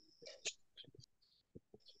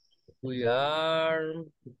 We are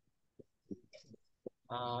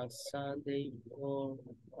Sunday for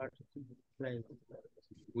participate.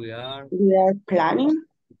 We are Planning.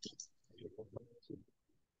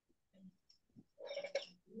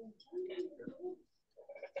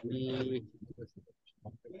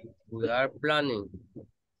 We are planning.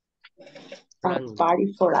 A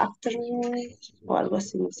party for afternoon o algo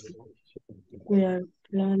así, no sé. We are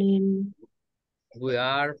planning. We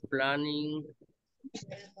are planning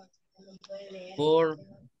for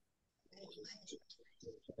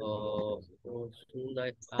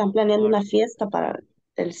Sunday. Están planeando una fiesta para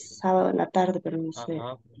el sábado en la tarde, pero no sé.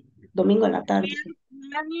 Domingo en la tarde. We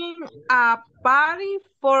are planning a party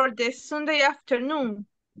for the Sunday afternoon.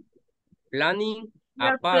 Planning We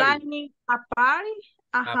are planning a party.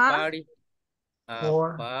 A party.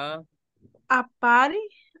 A party.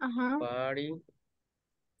 Party.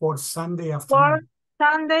 For Sunday afternoon. For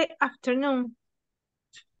Sunday afternoon.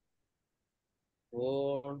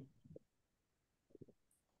 For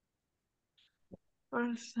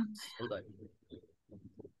Sunday.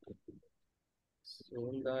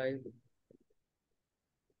 Sunday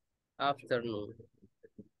afternoon.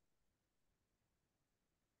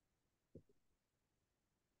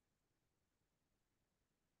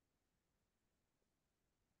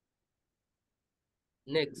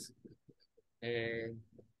 Next. Creo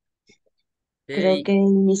que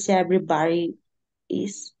inicia everybody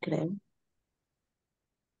is, creo.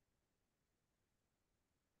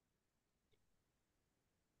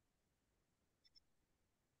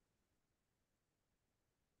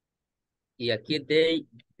 Y aquí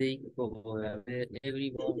como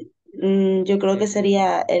everybody. Yo creo que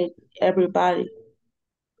sería el everybody.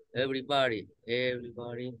 Everybody.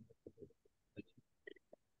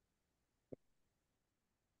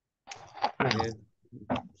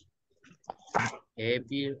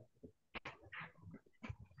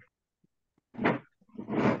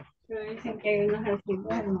 Dicen que hay unos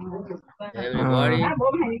Everybody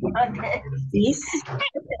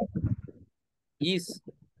is.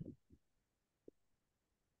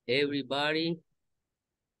 Everybody.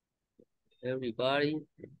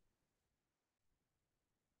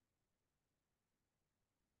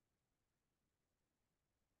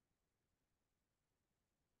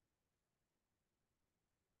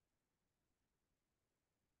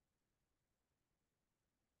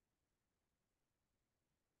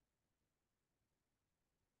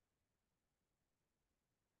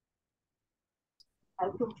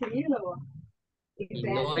 Y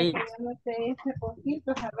no hay...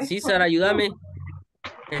 César, ayúdame.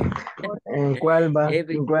 ¿En cuál va?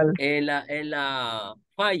 ¿En cuál? En la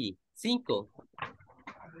 5.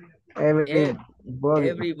 Everybody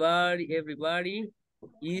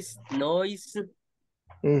is noise.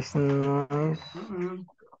 Is noise.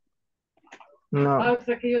 No. O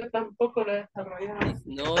sea que yo tampoco lo he desarrollado. Is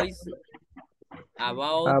noise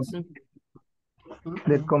about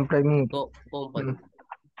The company.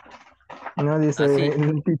 No dice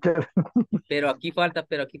el teacher. Pero aquí falta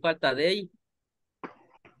day.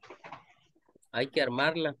 Hay que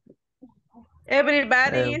armarla.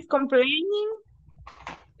 Everybody is complaining.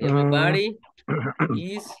 Everybody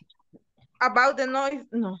is About the noise.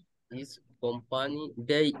 No. Is company,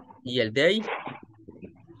 they, y el they,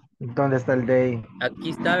 ¿Dónde está el day? aquí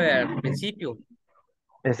está al principio.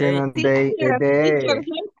 Ese no es Teacher, day, es teacher,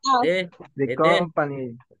 de help us. the De,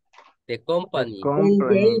 company. the The company. El de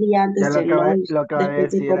company. iría antes Ya de noise, lo acaba de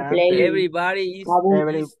después de decir antes. complaining. Everybody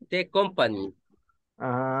About, is the company.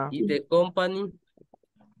 Ajá. Is the company.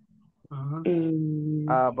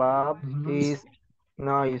 Above Mhm. is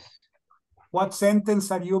noise. What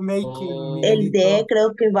sentence are you making, Oh, el de Miguelito?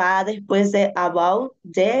 creo que va después de about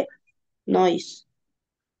the noise.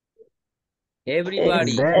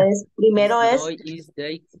 everybody Primero es is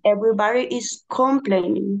they everybody is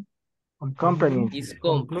complaining. Company. is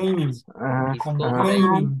Complaining. Ajá. is Ajá.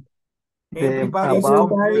 Complaining. The Everybody is about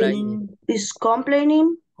complaining. Is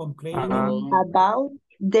complaining Complaining. about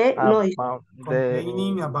the noise. about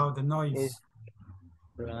Complaining the about the is noise.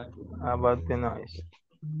 about the noise.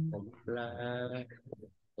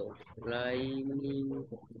 complaining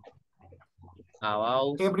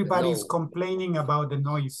about Everybody is no. complaining about the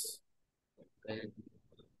noise.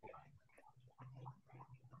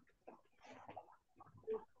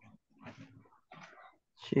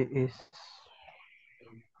 She is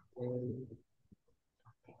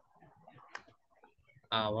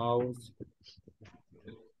About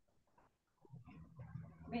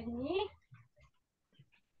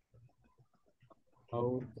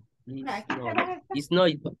about is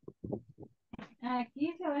noise.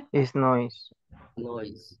 is noise.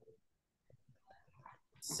 Noise.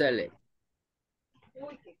 Select.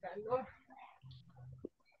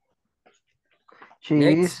 She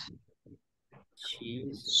Next.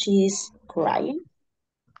 is She's crying.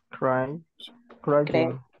 crying. Creo.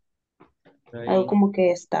 Crying. Algo como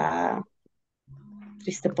que está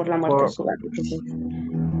triste por la muerte de For su gato.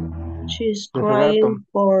 She's de su gato. crying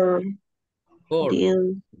for For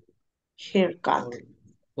her cat.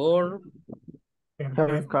 for Her Her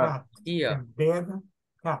dead cat. cat. here. Her dead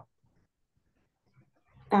cat.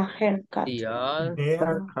 Her cat. Here. Dead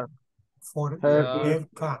Her cat. for Her her dead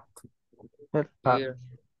cat. her cat.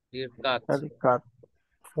 Here cat. Her cat.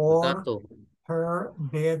 For Gato. her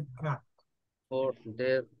dead cat. For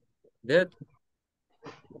dead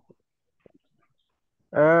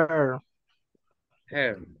Her.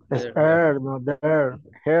 hair. Es Hair. her, no there.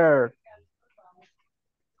 Her.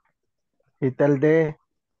 Y tal de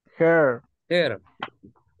her. Hair.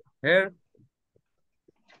 Hair.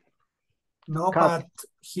 No, Cat. but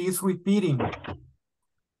he's repeating.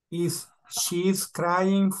 She's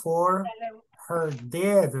crying for her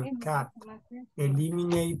dead cat.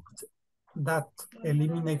 Eliminate that.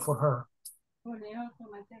 Eliminate for her.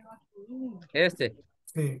 Este.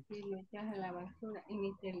 Sí.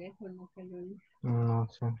 No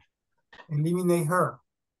sé. Eliminate her.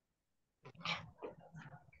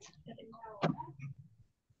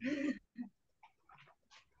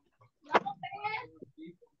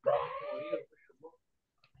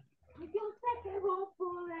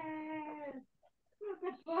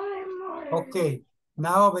 Okay,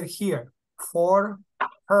 now over here. For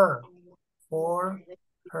her. For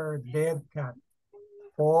her dead cat.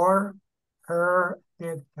 For her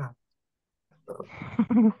dead cat.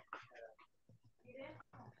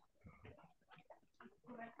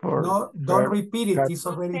 No, don't repeat it. It's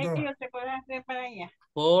already there.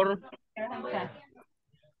 For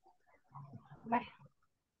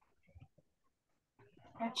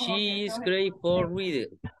she is great for reading.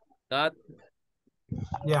 Cat.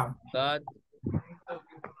 Yeah. Cat.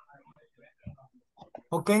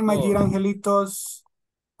 Okay, my dear angelitos,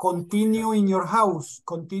 continue in your house.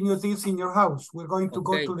 Continue this in your house. We're going to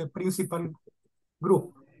go to the principal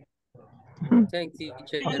group. Thank you,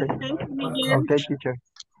 teacher. Okay, teacher.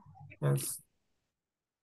 Yes.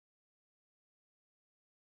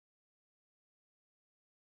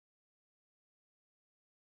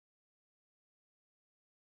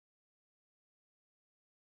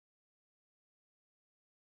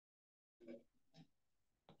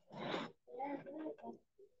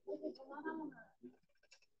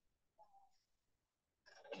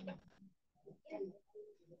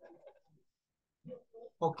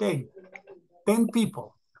 Okay, 10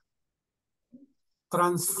 people.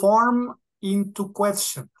 Transform into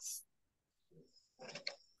questions.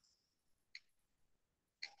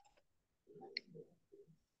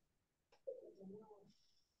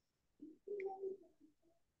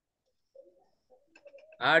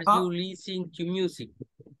 Are you listening to music?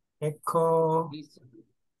 Echo. Listen.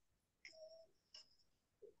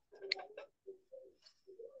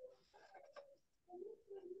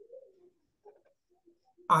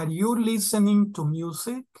 Are you listening to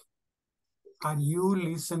music? Are you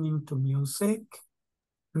listening to music?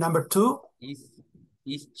 Number 2. Is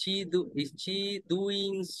Is she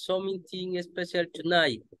doing something special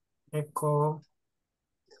tonight? Echo.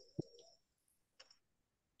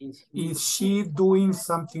 Is she doing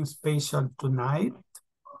something special tonight?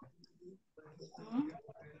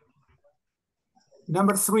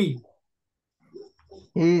 Number 3.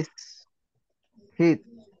 Is he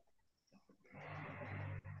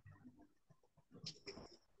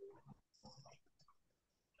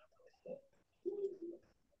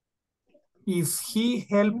Is he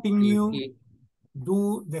helping you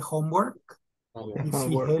do the homework? Is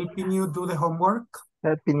he helping you do the homework?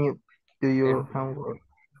 helping you do your homework?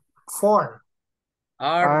 4.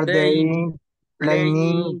 Are they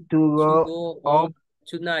planning to go out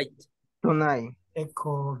tonight? Tonight.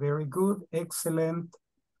 Echo, very good, excellent.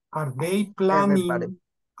 Are they planning? Everybody.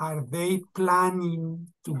 Are they planning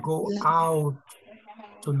to go out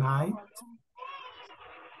tonight?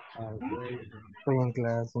 Estoy en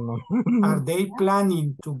clase, no. Are they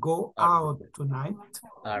planning to go out tonight?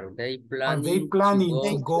 Are they Are they planning planning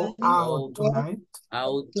to go out tonight?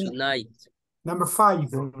 out tonight? Number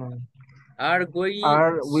 5. Are we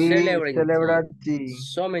Celebrating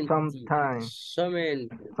sometime? Something.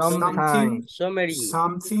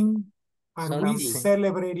 Are we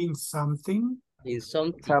celebrating something?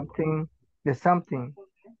 Something.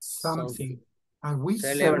 Something. Are we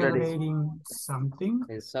Celebrating. celebrating something?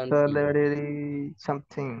 Celebrating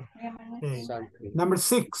something. Okay. Number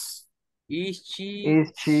 6. Is she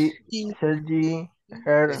selling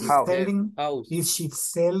her house? Is she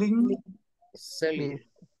selling?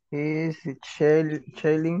 Is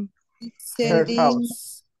selling her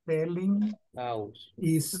house? Selling.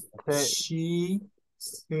 Is she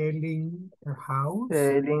selling her house?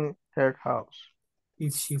 Selling her house.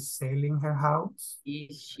 Is she selling her house?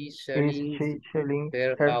 Is she selling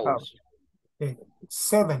her house? Okay.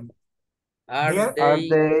 7. Are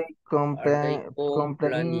they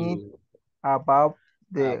complaining about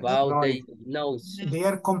the noise? They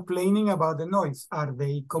are complaining about the noise. Are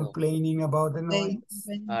they complaining about the noise?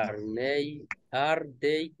 Are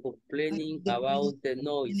they complaining about the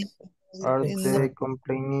noise? Are they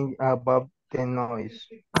complaining about the noise?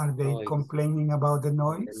 Are they complaining about the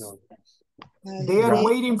noise? They are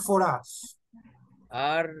waiting for us.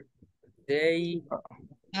 Are they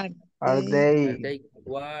waiting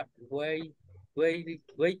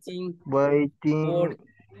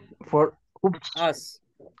for us?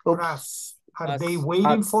 For us. Are they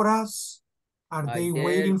waiting for us? Are they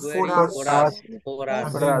waiting for us? Are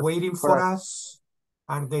they waiting for us?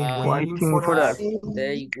 Are they waiting for us?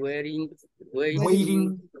 They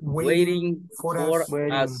waiting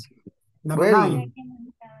for us. Number Waiting.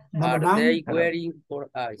 9. Are they waiting for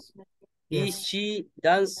us? Yes. Is she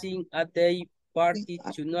dancing at the party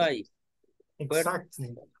tonight?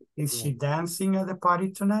 Exactly. Is she dancing at the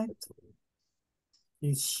party tonight?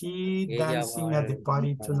 Is she dancing at the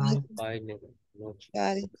party tonight?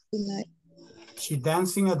 She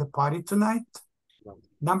dancing at the party tonight?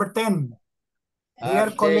 Number 10. They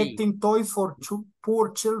are collecting toys for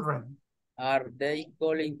poor children. Are they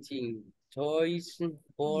collecting toys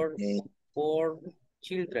for poor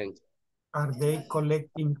children? Are they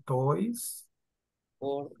collecting toys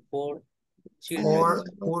For poor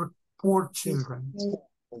children?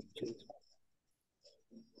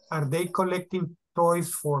 Are they collecting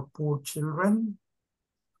toys for poor children?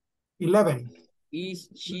 11. Is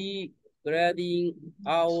she grading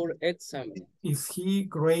our exam? Is he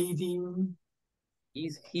grading?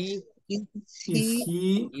 Is he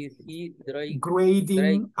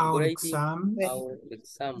grading our exam? Our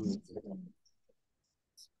exam.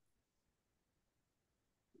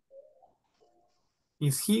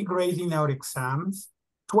 Is he grading our exams?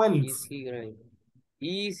 12.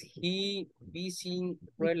 Is he visiting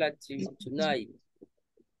relatives tonight?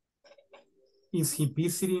 Is he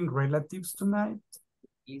visiting relatives tonight?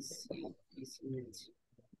 Is he visiting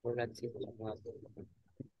relatives tonight?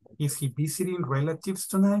 Is he visiting relatives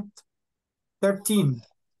tonight? 13.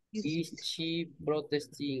 Is she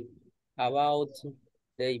protesting about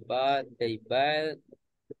the bad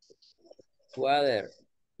weather?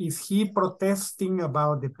 Is he protesting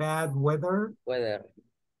about the bad weather?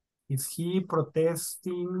 Is he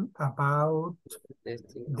protesting about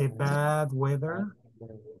the bad weather?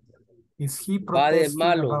 Is he protesting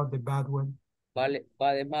about the bad weather? Va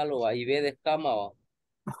de malo, ahí ve de escama.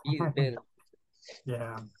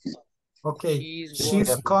 Yeah. Okay.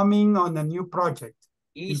 She's coming on a new project.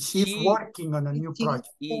 She's working on a new project.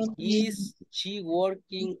 Is she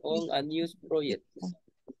working on a new project?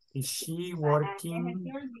 Is she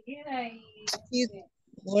working? She's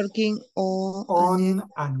working on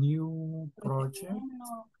a new project.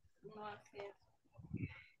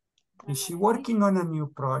 Is she working on a new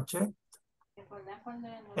project?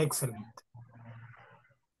 Excellent.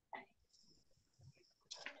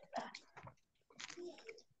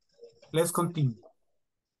 Let's continue.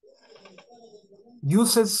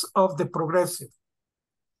 Uses of the progressive.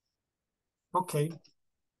 Okay.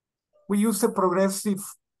 We use the progressive,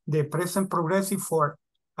 the present progressive for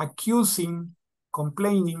accusing,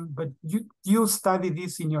 complaining, but you study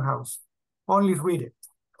this in your house. Only read it.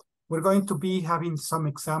 We're going to be having some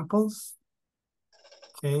examples.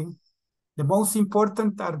 Okay. The most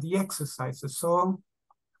important are the exercises. So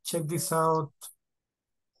check this out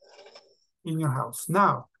in your house.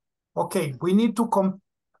 Now, okay, we need to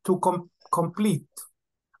complete.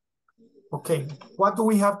 Okay, what do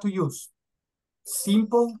we have to use?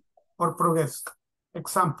 Simple or progressive?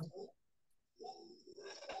 Example.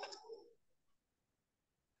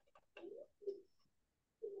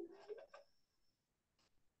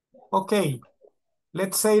 Okay,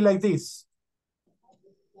 let's say like this.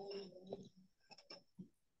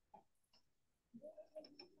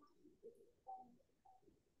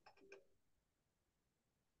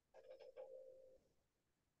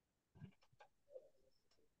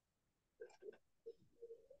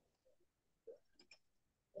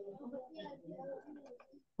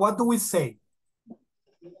 What do we say?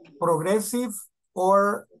 Progressive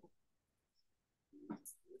or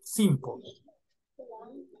simple?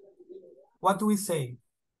 What do we say?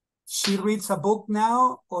 She reads a book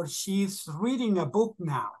now or she's reading a book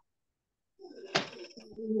now?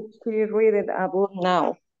 She read a book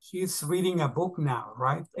now. She's reading a book now,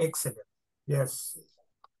 right? Excellent. Yes.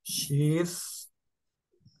 She's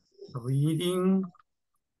reading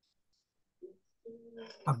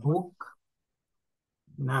a book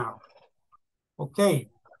now. Okay.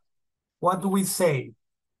 What do we say?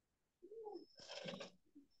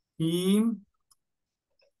 He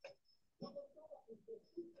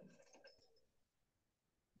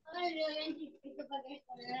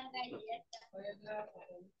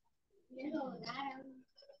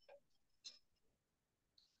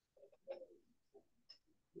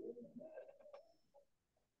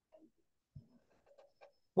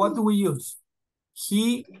what do we use?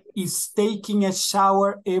 He is taking a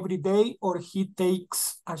shower every day or he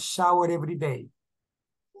takes a shower every day?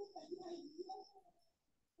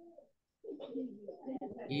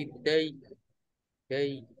 He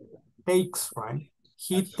takes, right?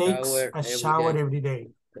 He takes a shower every day.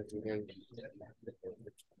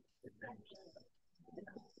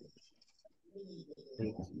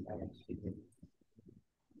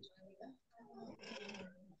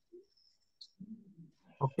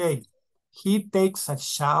 Okay, he takes a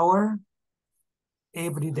shower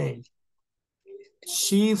every day.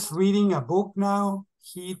 She's reading a book now.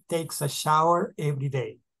 He takes a shower every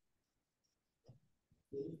day.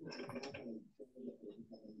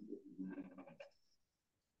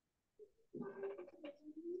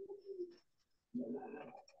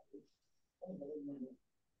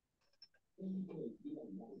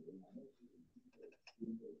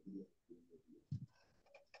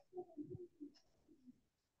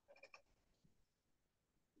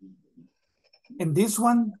 And this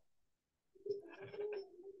one,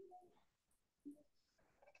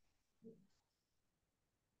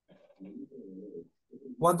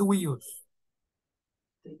 what do we use?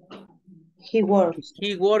 He works.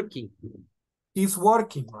 He working. He's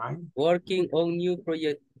working, right? Working on new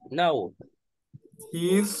project now.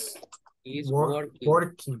 He's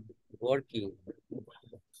working.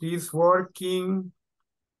 He's working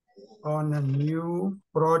on a new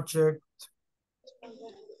project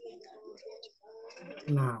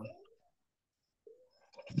now.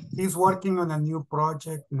 He's working on a new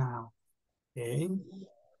project now. Okay.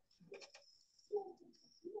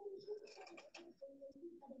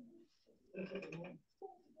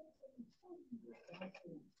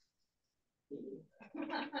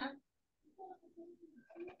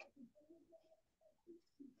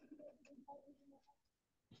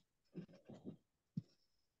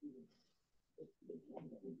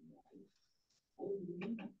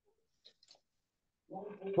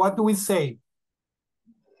 What do we say?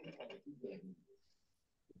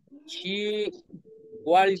 She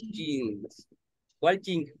watching,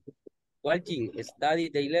 study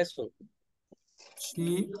the lesson.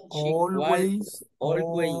 She always.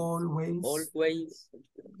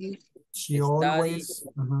 She always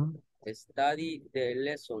study the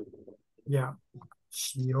lesson. Yeah.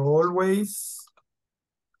 She always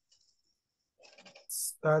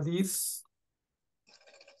studies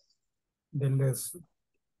the lesson.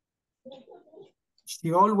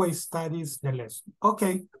 She always studies the lesson.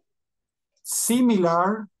 Okay.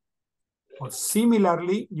 Similar or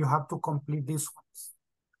similarly, you have to complete these ones.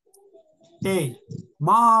 A.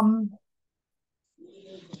 Mom,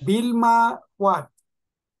 Vilma, what?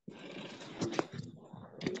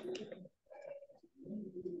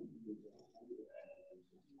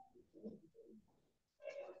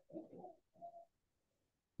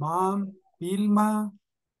 Mom, Vilma.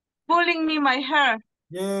 Pulling me my hair.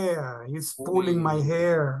 Yeah, he's pulling my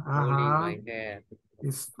hair. Pulling my hair.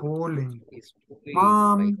 He's pulling. He's pulling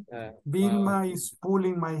Mom, my hair. Vilma Wow. is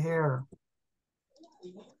pulling my hair.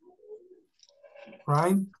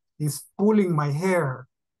 Right? He's pulling my hair.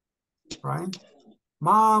 Right?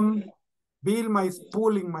 Mom, Vilma is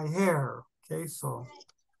pulling my hair. Okay, so.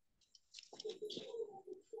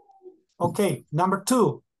 Okay, number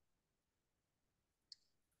 2.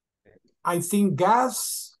 I think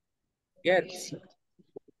gas Gets.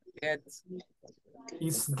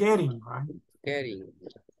 is getting, right? Getting.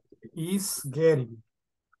 Is getting.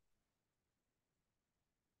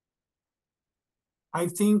 I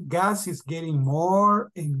think gas is getting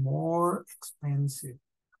more and more expensive.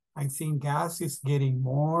 I think gas is getting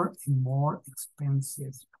more and more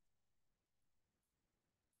expensive.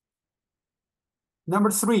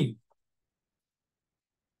 Number 3.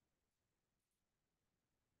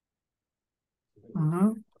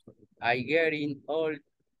 I getting all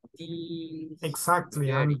things. Exactly.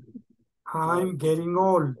 Getting. I'm getting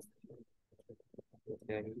old.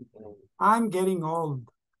 Getting old. I'm getting old.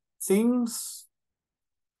 Things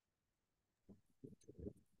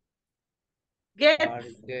Are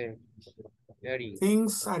getting.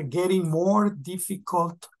 Things are getting more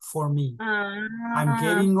difficult for me. I'm Ah,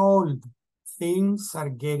 getting old. Things are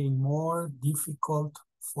getting more difficult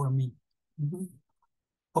for me.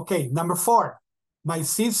 Okay, number 4. My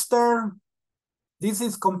sister, this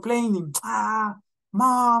is complaining.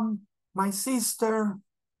 Mom, my sister.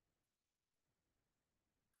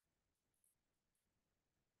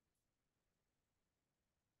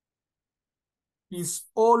 Is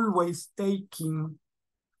always taking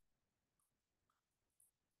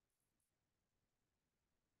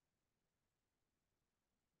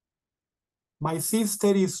My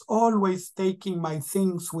sister is always taking my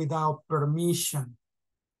things without permission.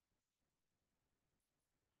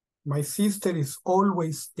 My sister is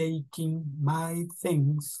always taking my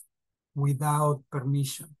things without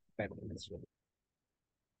permission.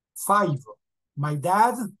 5. My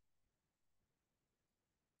dad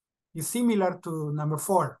is similar to number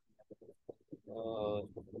 4.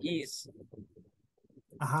 Is.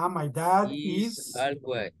 My dad is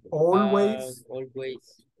always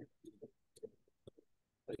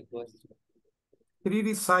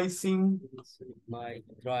criticizing my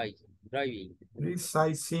driving.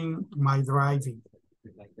 Criticizing my driving.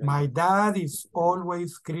 My dad is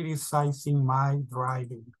always criticizing my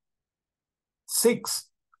driving. 6.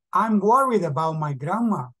 I'm worried about my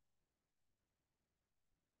grandma.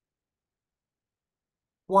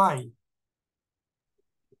 Why?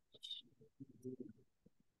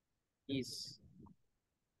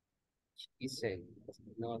 Isn't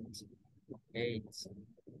not eight.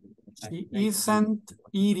 She isn't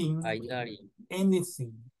eating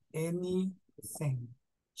anything.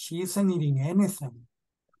 She isn't eating anything.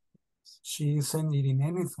 She isn't eating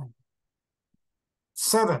anything.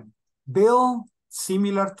 7. Bill,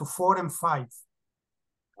 similar to 4 and 5.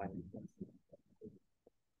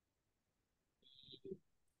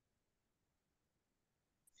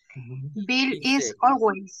 Bill is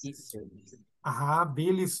always.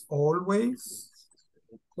 Bill is always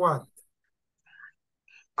what?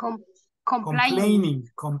 Complaining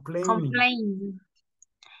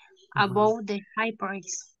about the high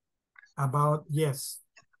price. Yes.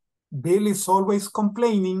 Bill is always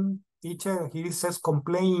complaining. Teacher, here says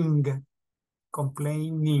complaining. Okay,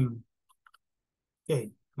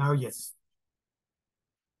 now yes.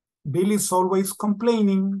 Bill is always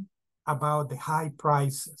complaining about the high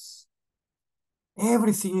prices.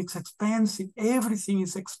 Everything is expensive. Everything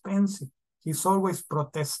is expensive. He's always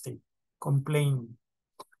protesting, complaining.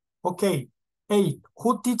 Okay, 8.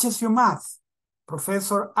 Who teaches you math?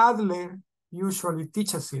 Professor Adler usually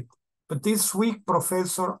teaches it, but this week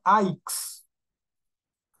Professor Ikes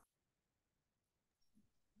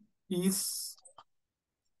is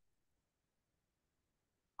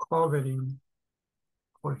covering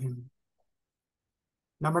for him.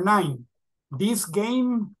 Number 9. This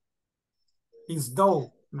game is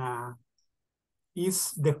dull. The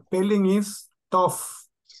spelling is tough.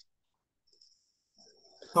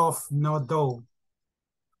 Tough, not dull.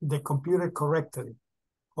 The computer corrected it.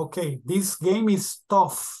 Okay, this game is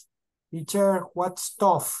tough. Teacher, what's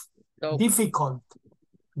tough? Difficult.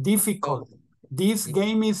 This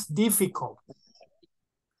game is difficult.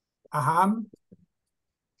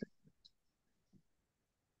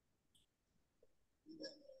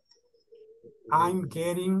 I'm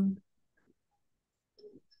getting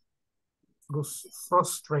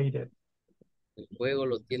frustrated. El juego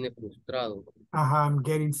lo tiene frustrado. I'm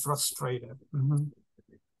getting frustrated.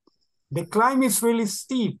 The climb is really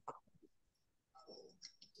steep.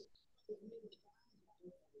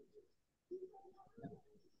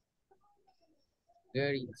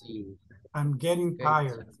 Getting I'm getting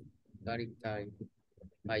tired. Getting tired.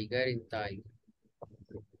 I getting tired.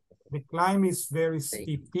 The climb is very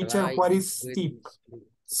steep. Teacher, Climb what is with steep?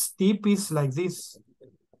 Steep is like this.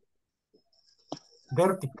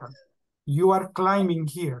 Vertical. You are climbing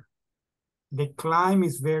here. The climb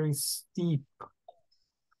is very steep.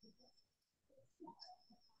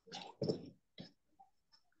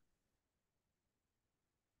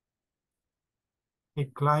 The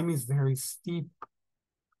climb is very steep.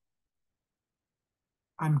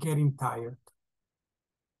 I'm getting tired.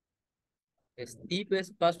 Steep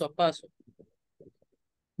es paso a paso.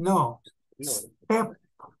 No. No. Step.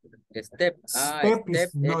 Step. Step is, Step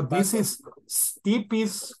no, this paso. is, steep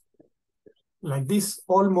is like this,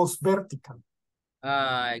 almost vertical.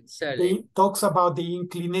 Excellent. It talks about the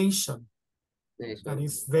inclination. Eso. That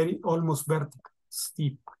is very, almost vertical,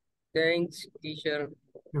 steep. Thanks, teacher.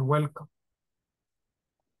 You're welcome.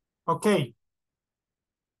 Okay.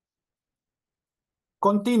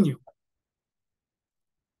 Continue.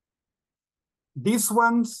 These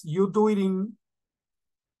ones, you do it in,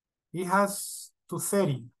 it has to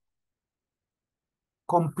 30.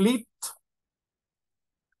 Complete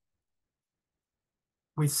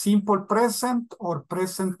with simple present or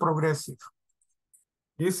present progressive.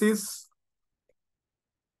 This is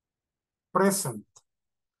present,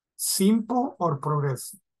 simple or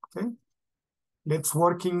progressive, okay? Let's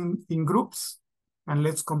work in groups and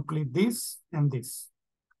let's complete this and this.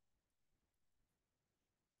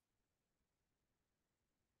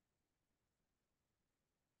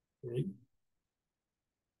 Okay.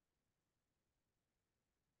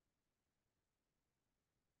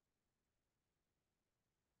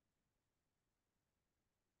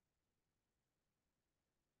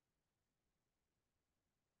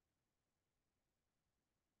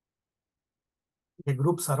 The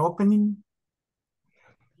groups are opening.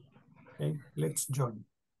 Okay, let's join.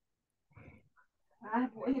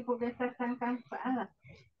 Oye, ¿por qué estás tan cansada?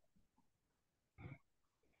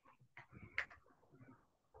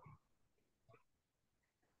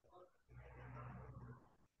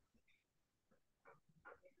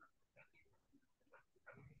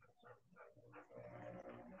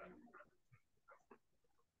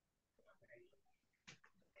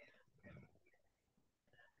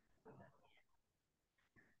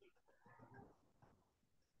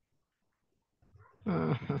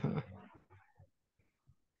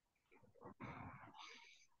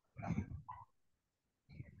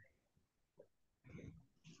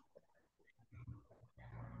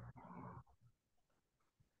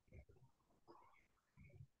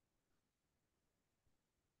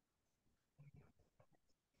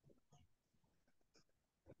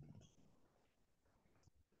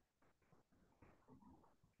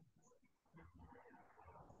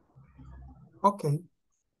 Okay,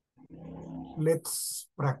 let's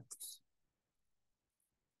practice.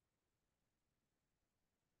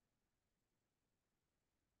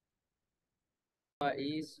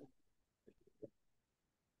 Es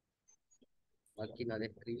máquina de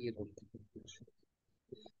escribir.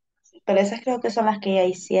 Pero esas creo que son las que ya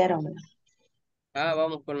hicieron.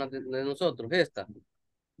 Vamos con la de nosotros, esta.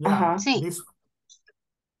 Yeah, Ajá. Sí. this.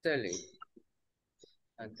 Excelente.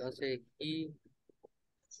 Entonces, aquí,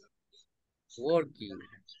 working.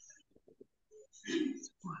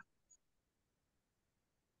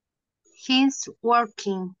 He's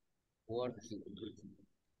working. Working.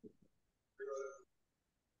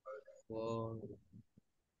 Working.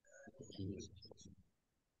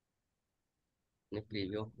 Me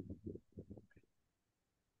escribió.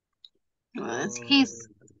 He's.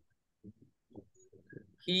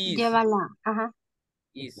 He's. Llévala. Ajá.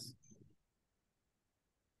 Is.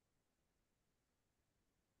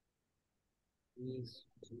 Is.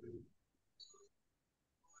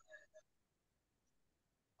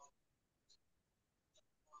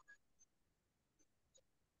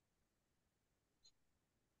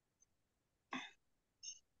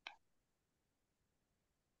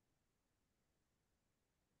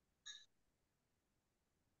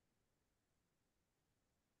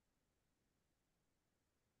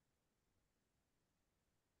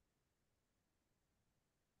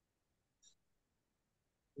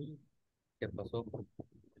 ¿Qué pasó?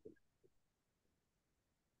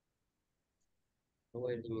 Lo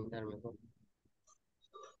voy a eliminar mejor.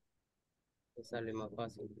 Me sale más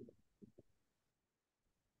fácil.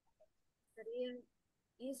 Sería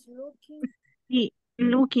is looking.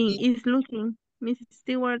 Is looking. Mrs.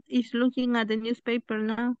 Stewart is looking at the newspaper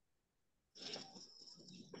now.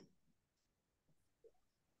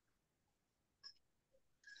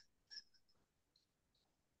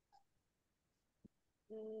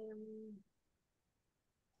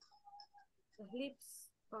 Sleeps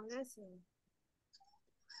con S.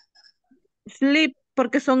 Sleep,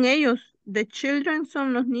 porque son ellos. The children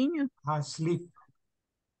son los niños. Sleep.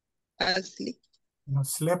 Asleep. No,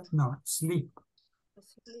 slept, no, sleep.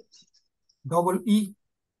 Sleep. Double E.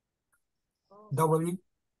 Oh. Double E.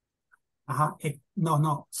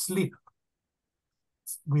 No, sleep.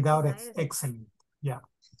 Without X. S. Excellent. Yeah.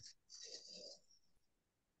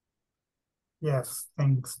 Yes,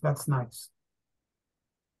 thanks. That's nice.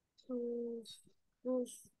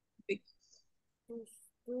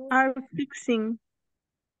 Are fixing.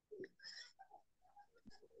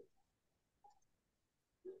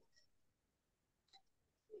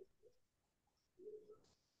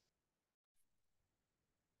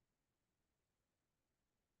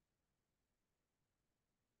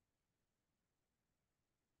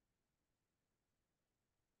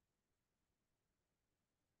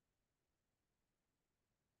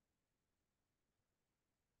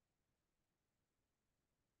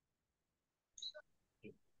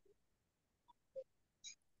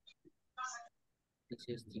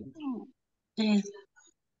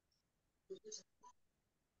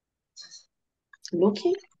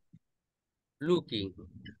 Looking? Looking.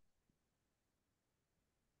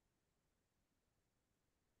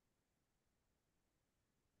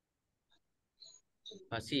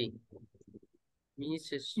 Así.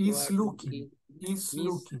 Mrs. Is looking. Is Miss,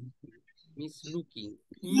 looking. Miss looking.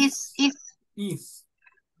 Is.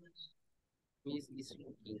 Miss is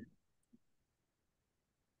looking.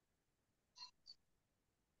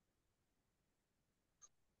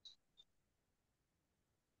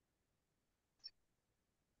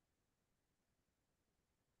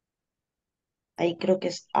 Ahí creo que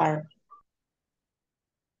es are.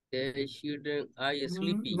 The children are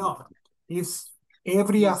sleeping. No, it's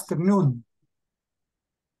every afternoon.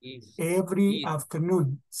 Every Is.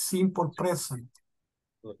 afternoon. Simple present.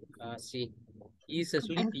 Sí. Is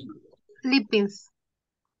sleeping. Sleeps.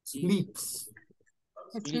 Sleep.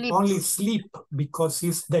 Only sleep because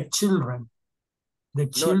it's the children. The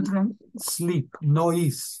children sleep. No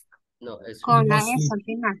is. No, es Con la sleep. S al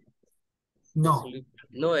final. No.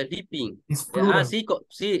 No, sleeping. It's plural. Sí,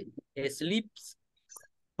 sí, sleeps.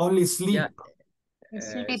 Only sleep. Yeah.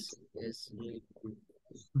 Sleep. Sleep.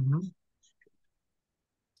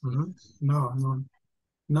 No.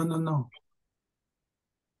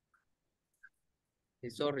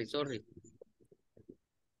 Sorry.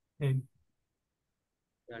 Okay.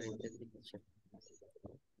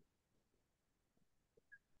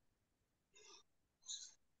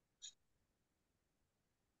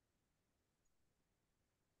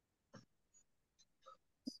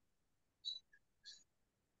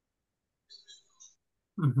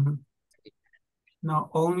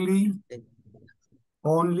 No, only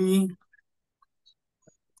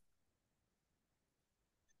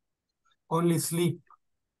sleep.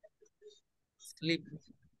 Sleep.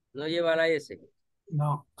 No lleva la S.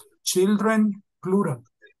 No. Children, plural.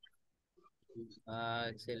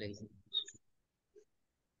 Excelente.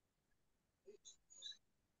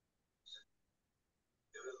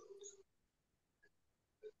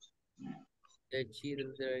 The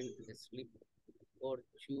children sleep for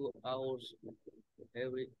 2 hours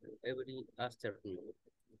every afternoon.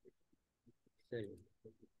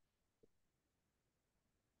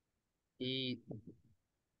 Y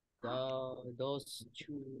those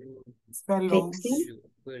two Fellows.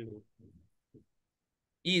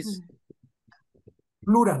 Is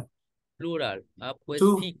Plural. Pues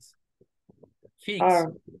Two. fix.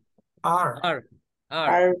 Are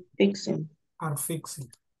fixing. Are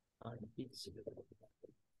fixing.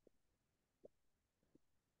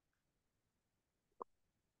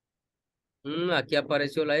 Aquí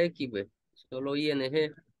apareció la X, ¿ve? Solo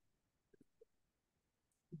ING.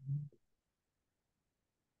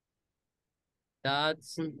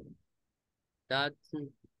 That's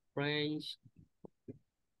French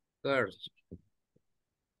girls.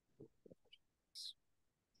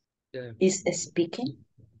 Is speaking.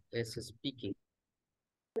 Es speaking.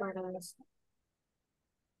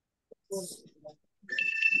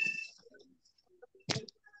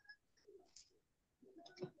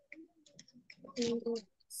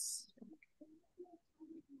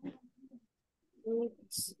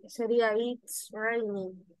 Sería it's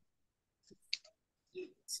raining.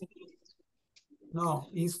 No,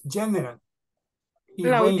 it's general. It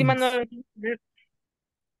La rains. última no.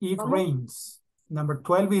 It ¿Cómo? rains. Number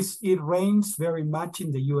 12 is it rains very much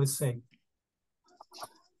in the USA.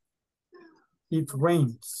 It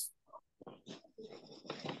rains.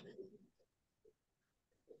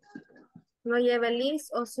 ¿No lleva el is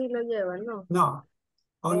o sí lo lleva? No. No,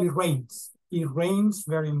 only rains. It rains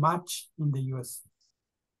very much in the USA.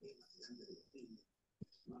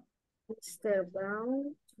 Mr.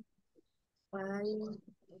 Brown.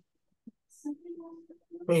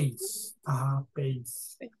 Pays.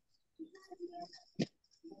 Pays.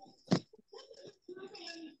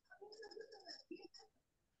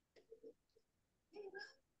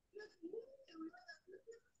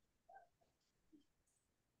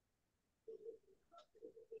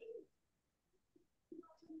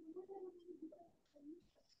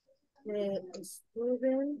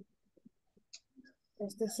 Student.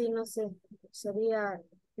 Este sí, no sé. Sería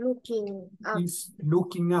looking up. Is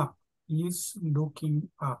looking up. Is looking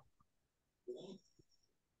up.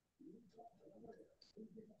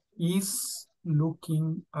 Is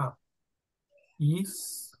looking up.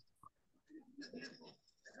 Is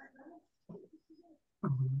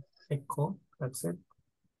echo, that's it.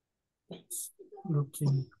 It's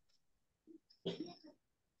looking.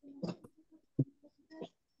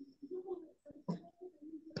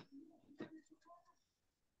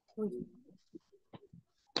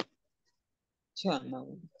 Chama.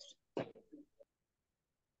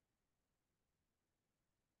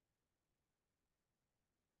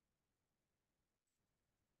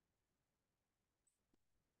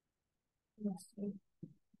 No sé.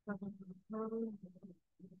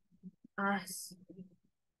 Sí.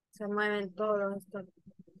 Se mueven todos estos.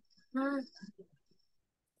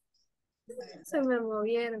 Se me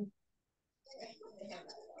movieron.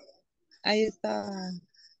 Ahí está.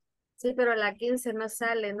 Sí, pero la 15 no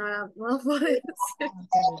sale, no la no puede ser.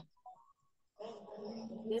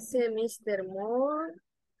 Dice Mr. Moore.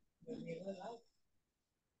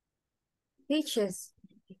 Teaches.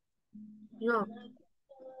 No.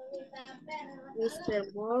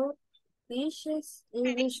 Mr. Moore teaches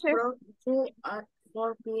English Teaches. from 2 at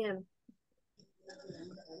 4 p.m.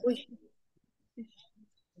 Uy.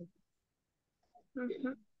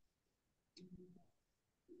 Ujú.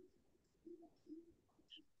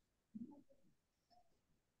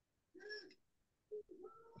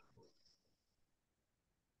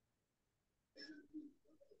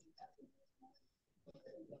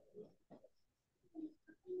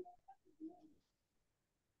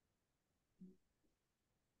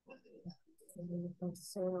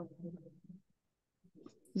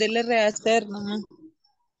 Dele rehacer nomás.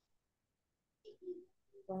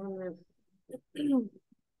 Es.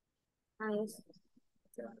 Ahí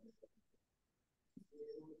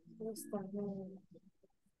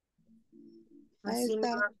Así no,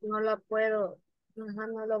 está. no la puedo. Ajá,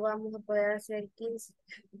 no lo vamos a poder hacer 15.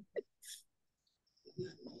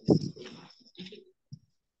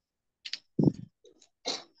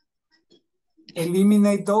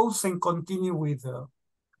 Eliminate those and continue with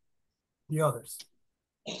the others.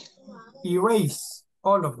 Erase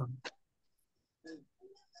all of them.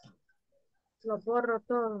 Lo borro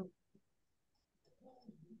todo.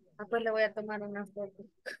 Después le voy a tomar una foto.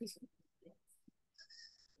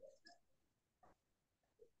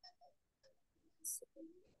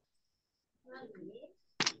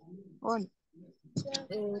 Hola.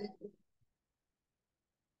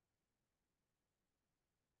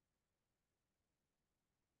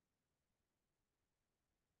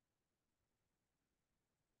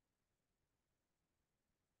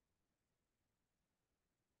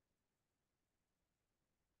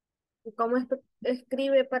 ¿Cómo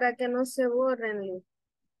escribe para que no se borren?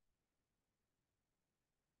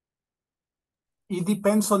 It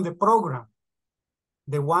depends on the program.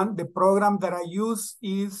 The program that I use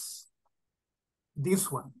is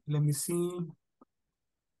this one. Let me see.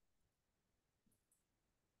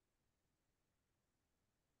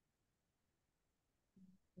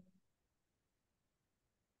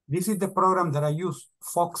 This is the program that I use,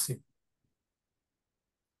 Foxy.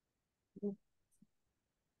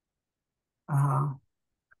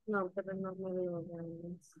 No, pero no me digo.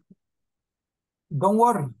 Don't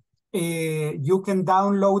worry. You can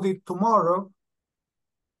download it tomorrow.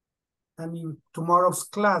 And in tomorrow's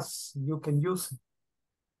class, you can use it.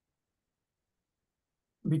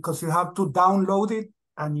 Because you have to download it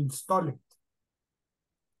and install it.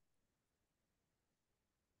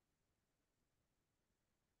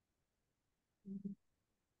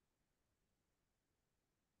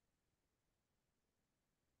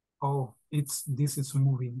 Oh, this is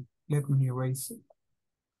moving. Let me erase it.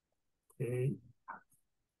 Okay.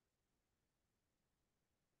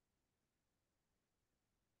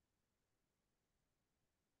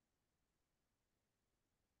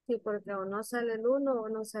 Sí, porque o no sale el 1 o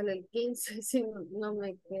no sale el 15, si no, no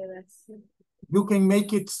me queda así. You can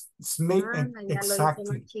make it Ah, ya lo hice más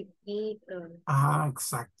exactly. chiquito. Ah,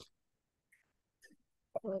 exactly.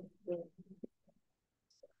 Ok.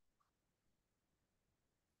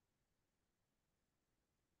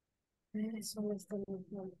 Eso me está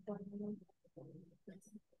faltando.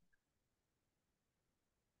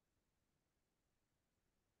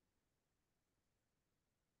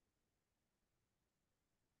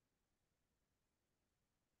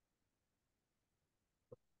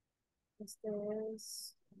 Este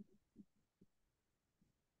es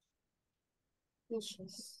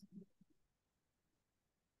ISSS.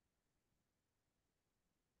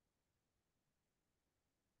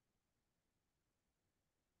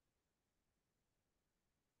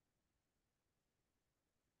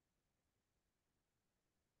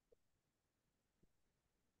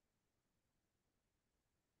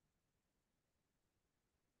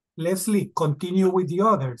 Leslie, continue with the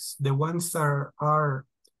others. The ones that are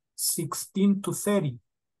 16 to 30.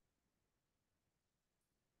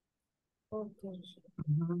 Ok.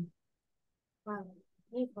 Mhm. Vale.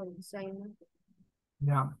 Híjole, sí, ¿no?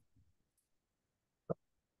 Yeah.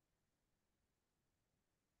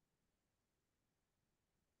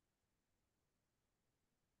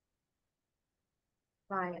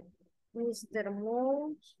 Vale. Mr.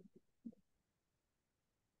 Moore.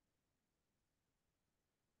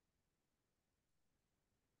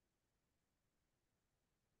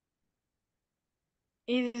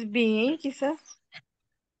 Is being, quizás.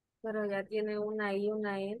 Pero ya tiene una I y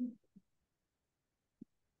una N.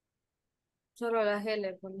 Solo la G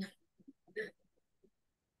le pone.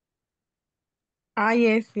 Ay,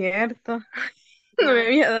 es cierto. No me Ya.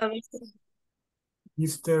 había dado cuenta.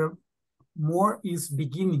 Mr. Moore is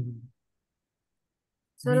beginning.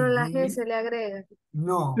 Solo la G Begin. se le agrega.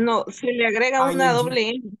 No. No, se le agrega una ING. doble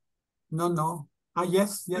N. No, no. Ah,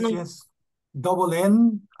 yes, yes, No. yes. Double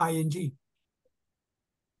N, ING.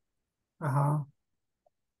 Uh-huh.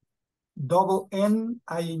 Double N,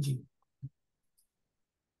 ING.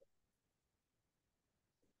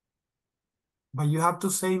 But you have to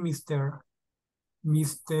say Mr.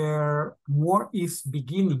 Moore is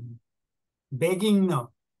beginning. Begging,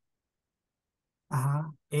 no.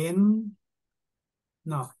 N,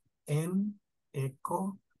 no. N,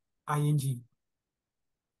 echo, ING.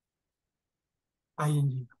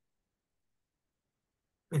 ING.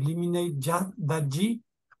 Eliminate just that G?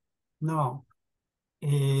 No.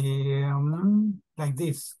 Like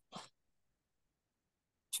this.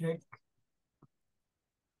 Check.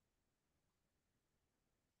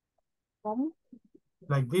 ¿Cómo?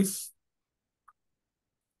 Like this.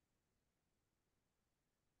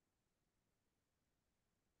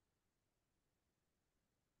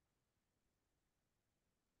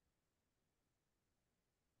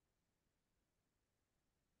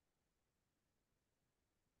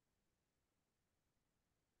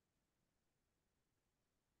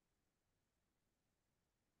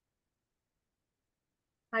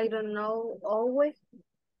 I don't know always.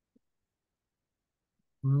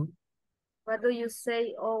 Mm, What do you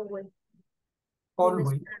say always?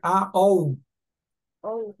 Always. O.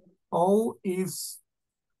 Oh, O is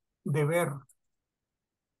deber.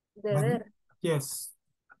 But deber. yes.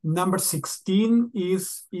 Number 16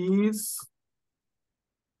 is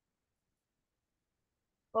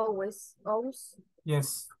Always. Always.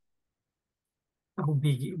 yes. Oh,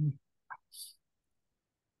 begin.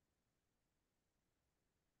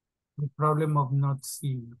 The problem of not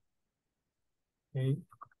seeing. Okay.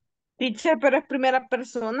 Teacher, pero es primera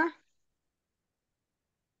persona.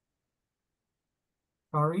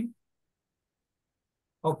 Sorry.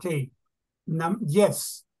 Okay.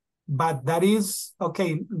 Yes. But that is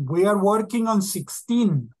okay. We are working on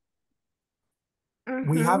 16.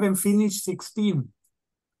 We Ujú. haven't finished 16.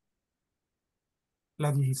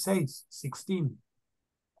 La 16, 16.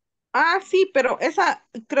 Ah, sí, pero esa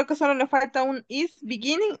creo que solo le falta un is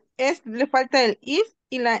beginning, le falta el is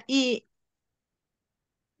y la i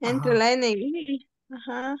entre Ajá, la n y la i.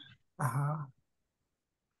 Ajá. ajá.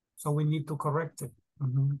 So we need to correct it.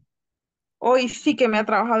 Mhm. Hoy sí que me ha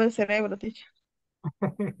trabajado el cerebro, teacher.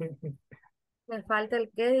 Me falta el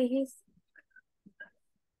que dijiste.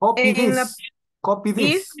 Copy En la this. Copy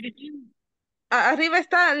is, this. arriba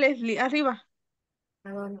está Leslie, arriba. ¿A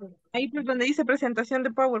dónde? Ahí pues donde dice presentación de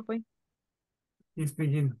PowerPoint. Is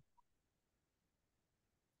begin.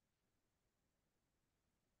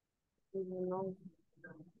 No.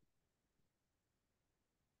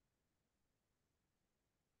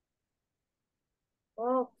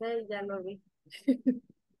 Ok, ya lo vi.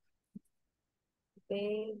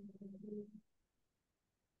 Be-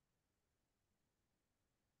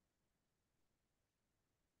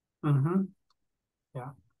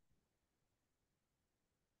 Yeah.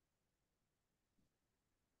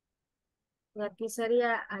 Y aquí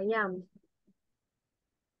sería I am.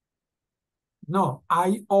 No,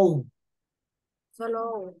 I own.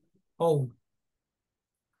 Solo Own.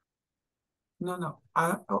 No, no.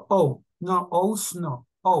 Oh, no, O's no.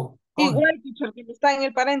 Oh, only. Igual, teacher, que está en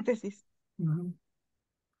el paréntesis.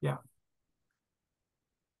 Yeah.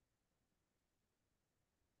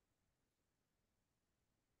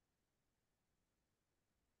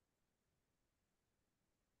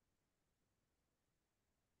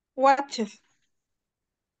 Watches.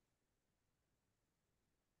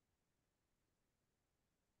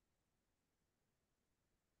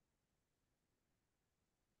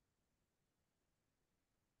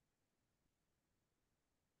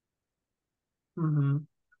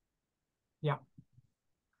 Yeah.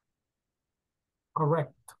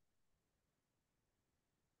 Correct.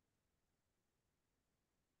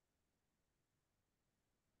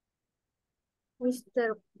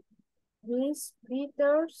 Miss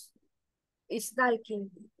Peters is talking.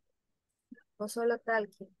 O solo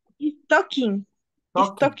talking. He's talking.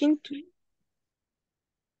 He's talking to.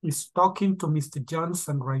 He's talking to Mr.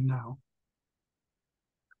 Johnson right now.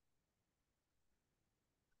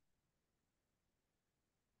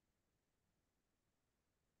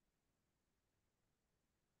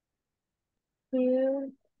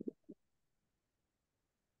 Here.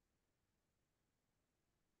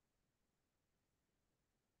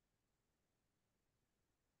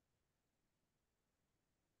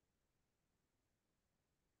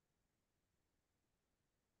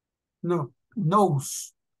 No,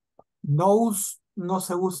 knows. Knows no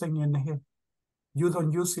se usa en ing. You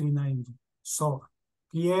don't use it in ing. So,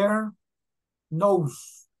 Pierre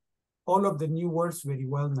knows all of the new words very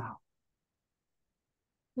well now.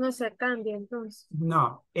 No se cambia entonces.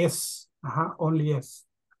 No, es. Only es.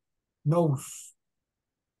 Knows.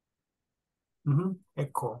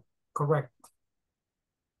 Echo. Correct.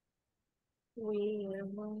 We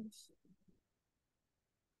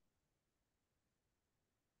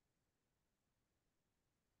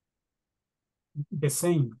The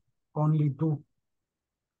same. Only do.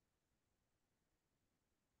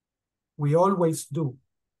 We always do.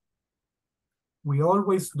 We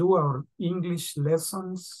always do our English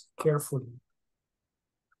lessons carefully.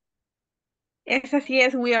 Esa sí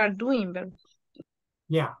es we are doing, ¿verdad?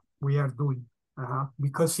 Yeah, we are doing.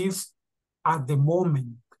 Because it's at the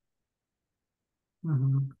moment.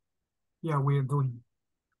 Yeah, we are doing.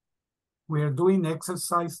 We are doing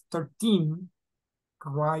exercise 13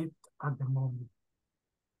 right at the moment.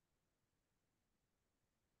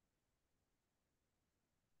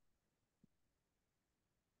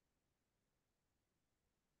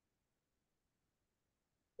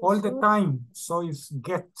 All the time, so it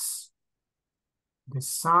gets. The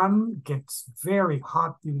sun gets very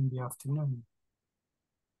hot during the afternoon.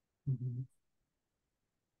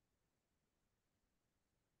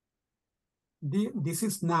 This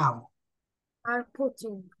is now. are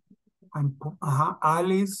putting.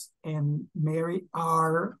 Alice and Mary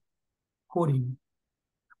are putting.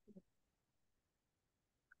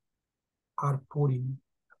 Are putting.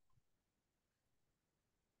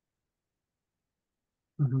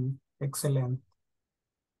 Excellent.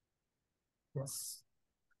 Yes.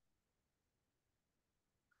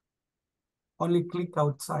 Only click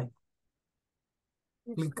outside.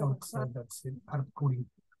 Click outside, that's it. Are putting.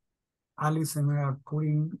 Alice and I are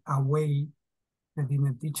putting away the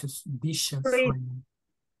dinner dishes right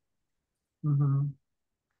now.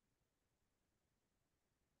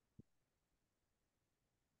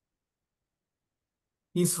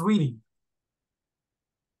 He's reading.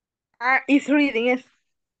 Is reading, yes.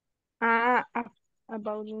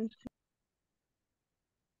 About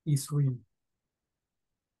He's reading.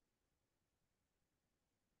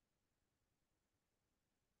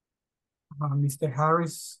 Mr.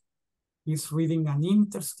 Harris is reading an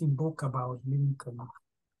interesting book about Lincoln.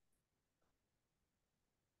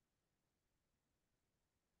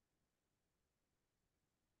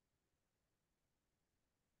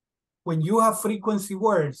 When you have frequency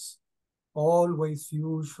words, always,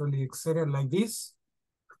 usually, etc., like this,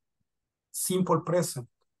 simple present.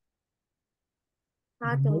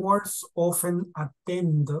 Words often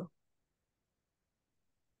attend.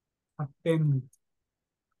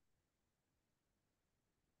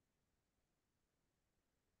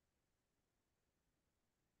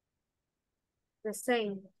 The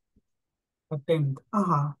same. Attend.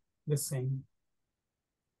 The same.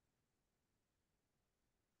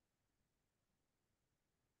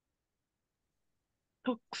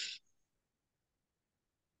 Talks.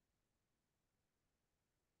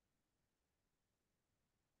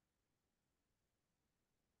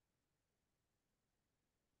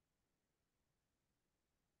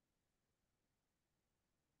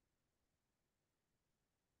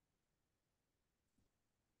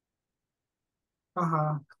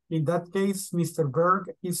 In that case, Mr.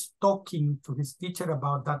 Berg is talking to his teacher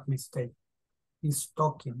about that mistake. He's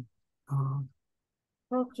talking.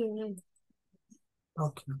 Okay.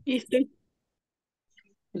 Okay.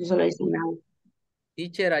 Eso lo dice now.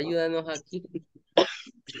 Teacher, ayúdanos aquí.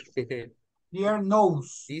 Here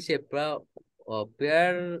knows. Dice proud or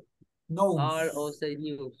pair Knows. are also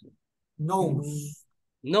news. Knows.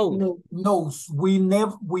 Knows. Knows.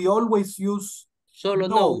 We always use Solo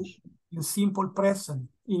know knows. in simple present.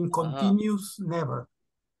 In continuous, never.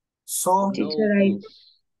 So, Teacher,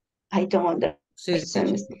 I don't Sí, understand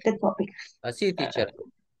teacher. the topic. Así, teacher.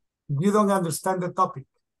 you don't understand the topic.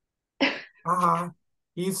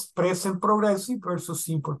 Is present progressive versus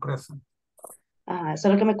simple present. Eso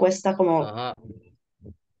es lo que me cuesta como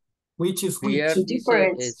Which is which. Pierre dice,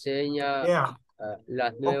 difference. enseña Yeah.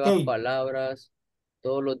 las nuevas Okay. palabras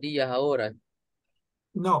todos los días ahora.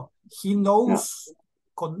 No, he knows,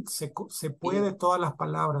 se puede todas las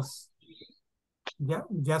palabras.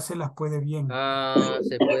 Ya se las puede bien.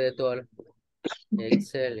 Se puede todo.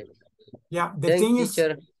 Excelente. Yeah, the Thank thing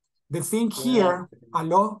teacher. the thing here,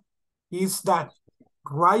 hello, is that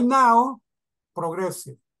right now,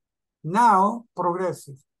 progressive. Now,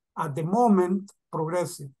 progressive. At the moment,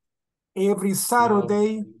 progressive. Every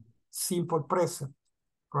Saturday, simple present,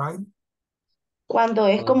 right? Cuando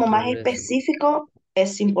es como más Progressive. específico,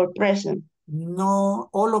 es simple present. No,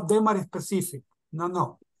 all of them are specific.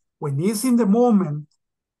 No. When it's in the moment,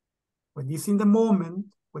 when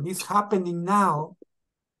it's happening now,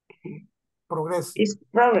 progressive. It's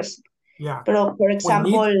progress. Yeah. Pero, por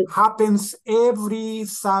example, when it happens every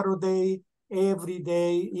Saturday, every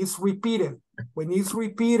day, it's repeated. When it's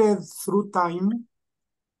repeated through time,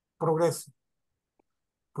 progressive.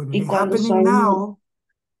 When it's happening now,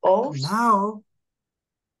 now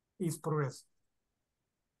is progressive.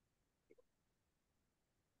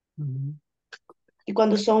 Y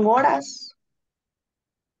cuando son horas.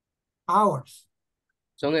 Hours.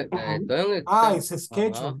 Son, es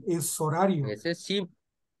schedule, es horario. Ese es simple.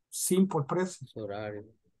 Simple present. Es horario.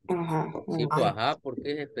 Simple,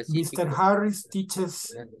 porque es específico. Mr. Harris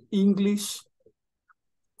teaches English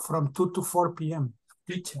from 2 to 4 p.m.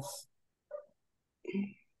 Teaches.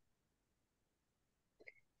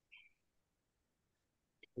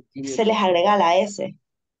 Se les agrega la S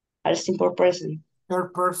al simple present.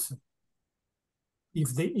 Third person.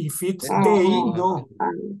 If it's they, no.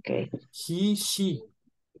 Okay. He, she,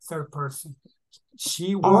 third person.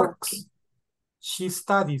 She works, she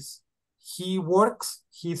studies. He works,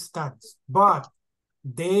 he studies. But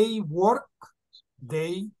they work,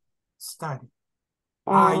 they study.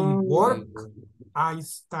 I work, I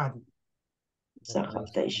study.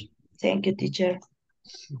 Thank you, teacher.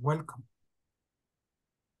 You're welcome.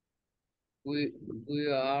 We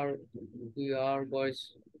are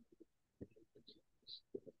boys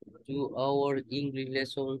do our English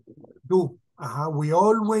lesson. We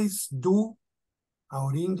always do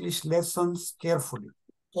our English lessons carefully.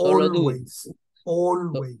 Solo always. do.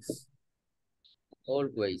 Always.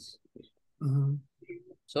 Always.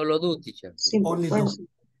 Solo do, teacher. Only do.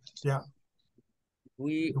 Yeah.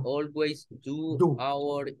 We always do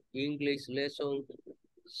our English lesson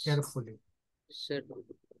carefully.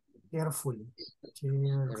 Carefully.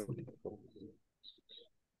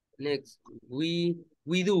 Next, we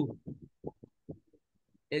do.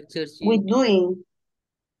 Exercise. We doing.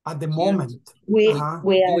 At the moment. We are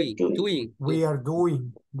doing. We are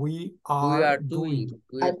doing. We are doing.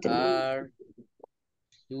 We are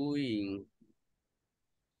doing.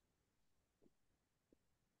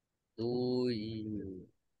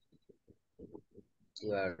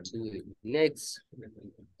 We are doing. Next.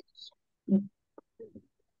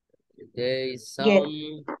 They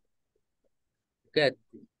some get.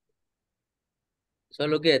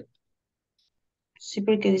 Solo get. Sí,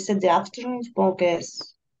 porque dice the afternoon, supongo que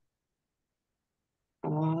es.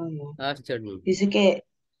 No. Afternoon. Dice que,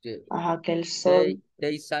 que el sol.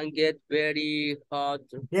 They sun get very hot.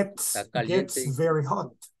 Gets very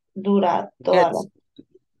hot. Dura toda la.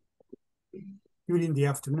 During the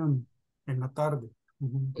afternoon, en la tarde.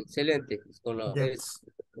 Excelente. Con la gets.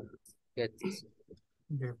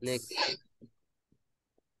 Next.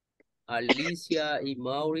 Alicia y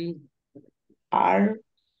Mauri Are.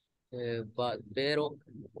 Pero.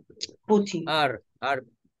 Putting. Are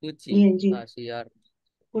putting. Sí, are.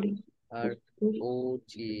 Putting. Are putting.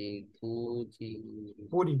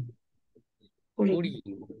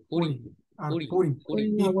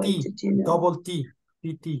 PT. Double T.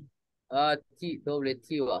 PT. T, doble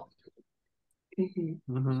T, va.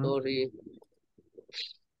 Sorry.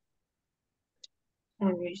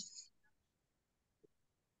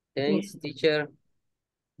 Thanks, teacher.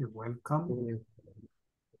 You're welcome.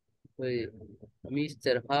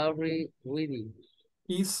 Mr. Harry reading.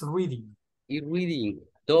 Is reading. Y reading.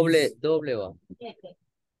 Doble, Is- doble va.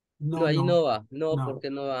 No, ahí no va. No, no. porque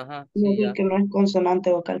no va. Ajá, No, sí, ya. porque no es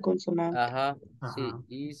consonante, vocal consonante. Ajá, sí. Ajá.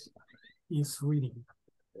 Is. Is reading.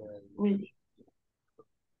 Really.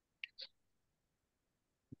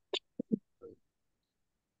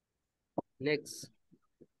 Next.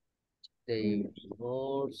 They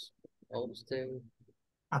horse, often,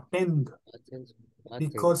 Attend. attend,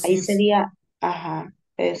 Because Ahí it's sería, ajá,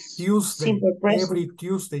 es Tuesday. simple present. Every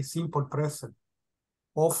Tuesday, simple present.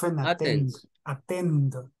 Often attend.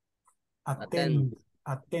 Attends. Attend. Attend.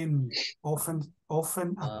 Attend. Attend.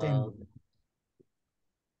 Often attend.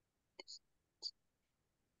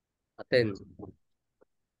 Attend.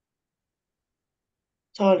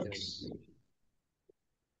 Talks.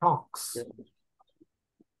 Talks.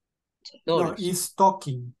 No, Talks. is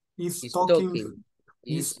talking. Is Is talking. talking.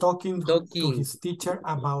 Is talking to talking. his teacher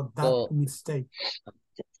about that Oh. mistake.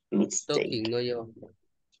 Mistake. Talking, no yo.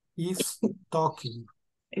 Is talking.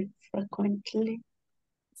 Frequently.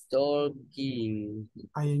 Talking.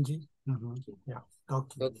 ING. Yeah,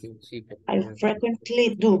 talking. Talking, sí. I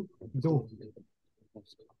frequently do. Do.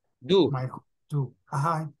 Do. Do.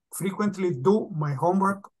 Frequently do my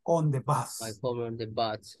homework on the bus. My home on the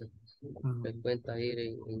bus. Frecuenta ir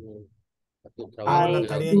a tu Hago trabajo la en el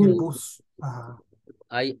tarea en el autobús. bus. Ajá.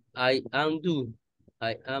 I am do.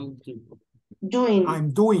 I am do. Doing.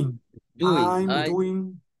 I'm doing. Doing.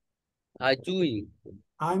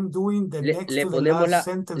 I'm doing the next Le to the ponemos last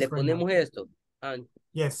sentence le right now. ponemos esto. And.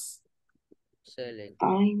 Yes. Excelente.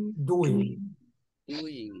 I'm Doing.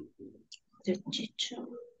 Doing. The teacher.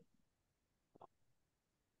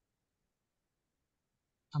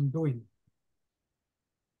 I'm doing.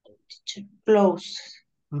 Teacher close.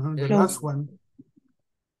 The last one.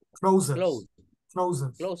 Closes.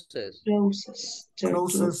 Closes.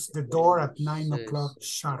 Closes The door at 9 o'clock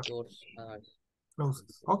sharp.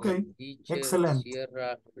 Closes. Okay. Excellent.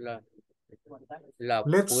 Cierra la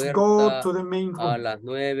Let's puerta go to the main a room. las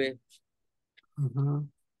 9.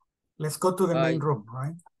 Let's go to the main room,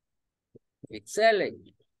 right?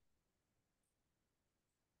 Excelente.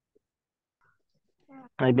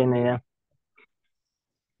 Ahí viene ya.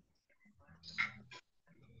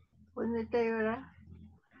 Ponete a llorar.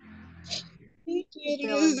 Sí, Te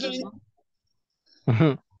quiero abandonó.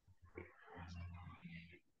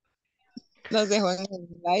 Los dejó en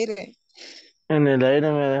el aire. En el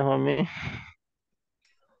aire me dejó a mí.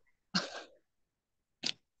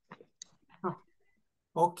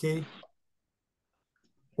 Okay.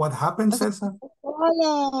 What happened, César?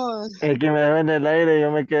 ¡Solos! El que me dejó en el aire,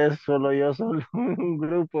 yo me quedé solo en un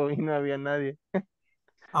grupo y no había nadie.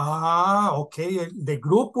 Okay. The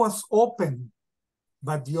group was open,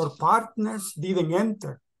 but your partners didn't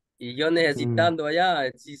enter. Y yo necesitando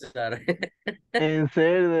allá, César. En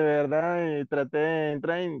serio, de verdad, y traté de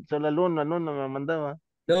entrar y solo alumno me mandaba.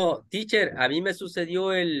 No, teacher, a mí me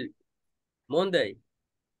sucedió el Monday,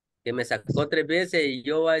 que me sacó 3 veces y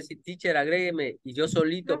yo voy a decir, teacher, agrégueme, y yo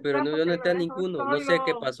solito, pero no, yo no entré a ninguno, no sé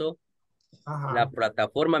qué pasó. La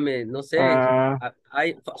plataforma no sé,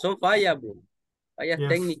 son fallas, bro. Fallas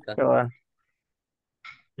técnicas. Qué bueno.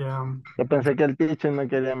 Yeah. Yo pensé que el teacher no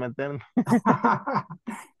quería meterme.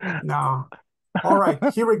 No. All right,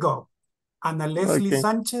 here we go. Ana Leslie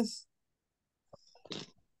Sánchez.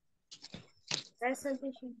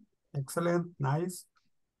 Excellent, nice.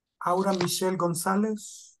 Aura Michelle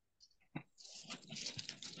González.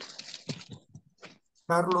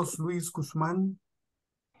 Carlos Luis Guzmán.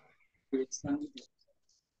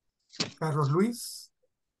 Carlos Luis.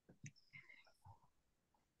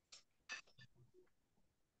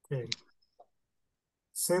 Okay.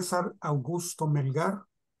 César Augusto Melgar.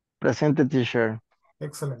 Presente, teacher.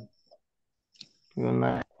 Excellent. Good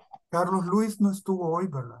night. Carlos Luis no estuvo hoy,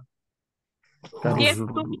 ¿verdad? Carlos,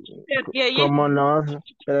 Y ¿cómo no?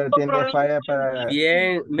 Pero tiene falla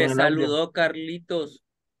Bien, me con el audio. saludó Carlitos.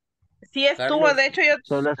 Sí estuvo, Carlos, de hecho yo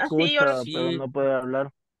Solo así yo escucha, pero sí, no puede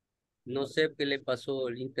hablar. no sé qué le pasó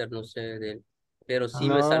el Inter, no sé de él, pero sí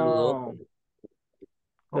me saludó. No,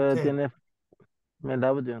 pero tiene el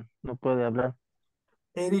audio, no puede hablar.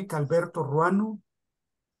 Eric Alberto Ruano.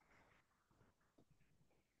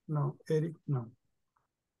 No, Eric, no.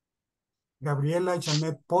 Gabriela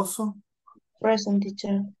Janet Pozo. Present,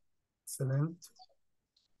 teacher. Excelente.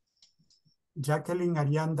 Jacqueline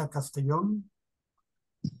Arianda Castellón.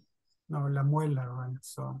 No, la muela, right?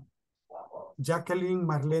 So, Jacqueline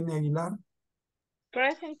Marlene Aguilar.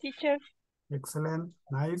 present, teacher. Excellent,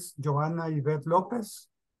 nice. Joana Ivette López.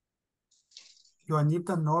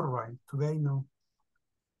 Joanita no, right? Today no.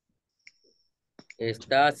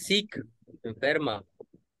 Está sick, enferma.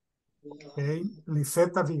 Okay.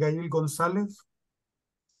 Lisette Abigail González.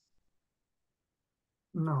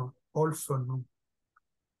 No, also no.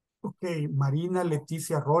 Okay, Marina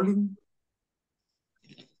Leticia Rolling.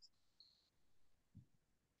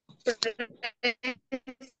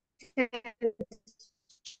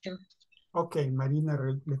 Okay, Marina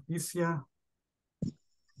Leticia.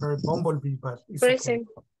 Very bumblebee, but it's okay. Present.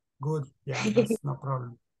 Good, yeah, that's no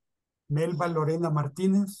problem. Melba Lorena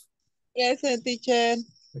Martínez. Present, teacher.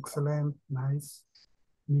 Excellent, nice.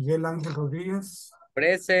 Miguel Ángel Rodríguez.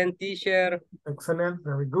 Present, teacher. Excellent,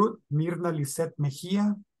 very good. Mirna Lisette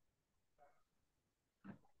Mejía.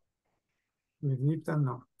 Mirnita,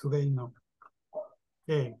 no, today no.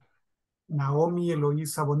 Okay. Naomi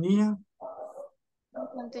Eloísa Bonilla.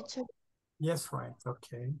 Teacher. Yes, right,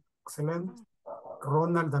 okay. Excellent.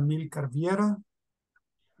 Ronald Amilcar Viera.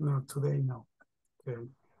 No, today no. Okay.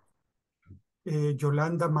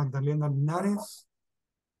 Yolanda Magdalena Linares.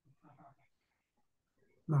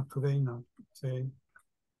 No, today no. Okay.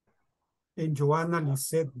 And Joana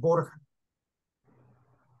Lisette Borja.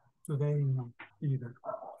 Today no, either.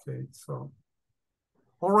 Okay, so.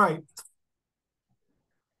 All right.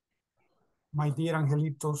 My dear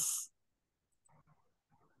angelitos.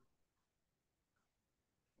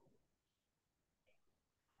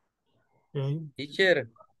 Okay. Teacher,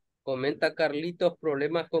 comenta Carlitos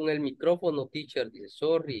problemas con el micrófono, teacher. Dice,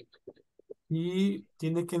 sorry. Y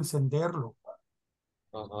tiene que encenderlo.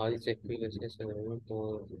 Ajá, dice que ese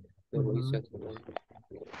momento yo lo hice Ujú. aquí, ¿no?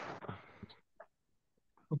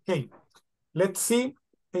 Okay. Let's see.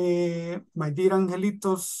 My dear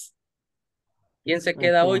angelitos. ¿Quién se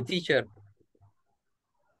queda hoy, Ok. teacher?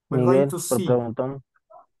 We're going Miguel, to por see. preguntón.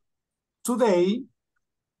 Today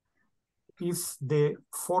is the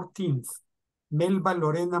 14th. Melba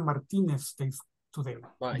Lorena Martínez days today.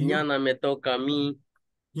 Mañana me toca a mí.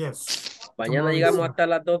 Yes. Mañana Tomorrow is llegamos hasta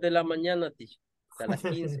las 2 de la mañana, teacher. Hasta las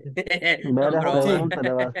 15. En Varias broma. preguntas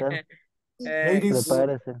le va a hacer. Ladies,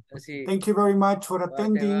 Prepárese. Sí, thank you very much for va que va.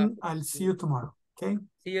 attending. I'll see you tomorrow. Okay.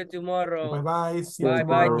 See you tomorrow. Bye bye. See you Bye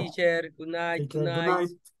bye, tomorrow. teacher. Good night. Take Good care. Good night.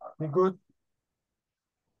 night. Be good.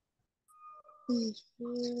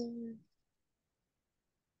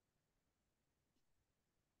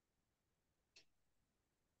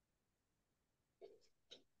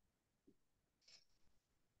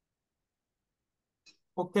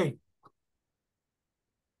 Okay.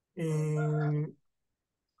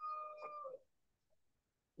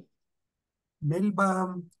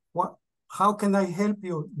 Melba, what? How can I help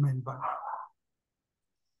you, Melba?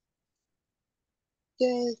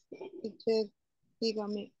 Yes, teacher.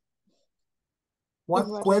 Dígame. What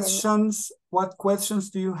Igual regaño. questions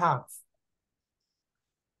do you have?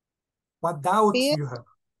 What doubts you have?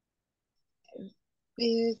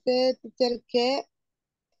 Fíjese, teacher, que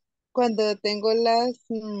cuando tengo las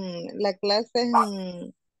clases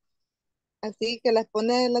así que las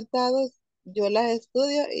pone adelantados, yo las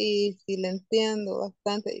estudio y sí le entiendo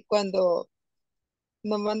bastante. Y cuando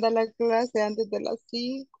nos manda la clase antes de las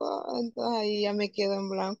 5, entonces ahí ya me quedo en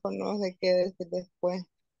blanco, no sé qué decir después.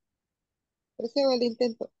 Pero sí hago el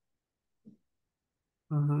intento.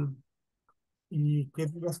 Ujú. ¿Y qué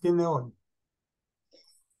días tiene hoy?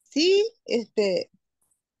 Sí,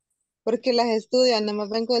 porque las estudio, nada más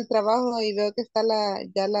vengo del trabajo y veo que está las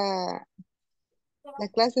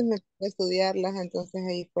clases, me puedo estudiarlas, entonces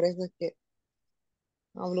ahí por eso es que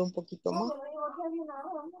hablo un poquito más.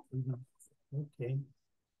 Ujú. Okay.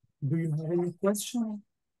 Do you have any question?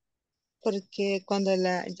 Porque cuando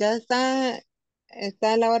ya está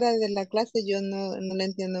a la hora de la clase, yo no la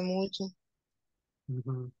entiendo mucho.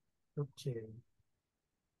 Ujú. Okay.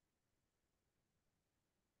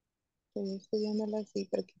 Estoy estudiándola así,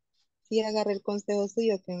 porque sí agarré el consejo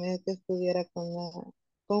suyo que me dijo que estuviera con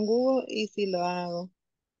Google y sí lo hago.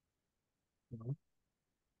 Ujú.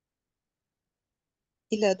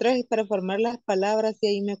 Y la otra es para formar las palabras y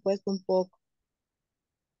ahí me cuesta un poco.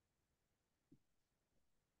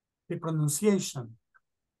 The pronunciation,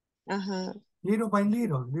 Ajá. little by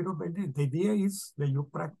little, little by little. The idea is that you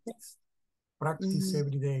practice Ujú,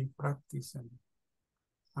 every day, practice. And,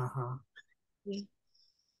 sí.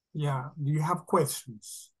 yeah, do you have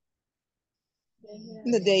questions?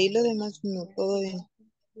 Desde ahí lo demás no, todo bien.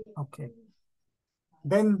 Okay.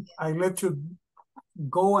 Then I let you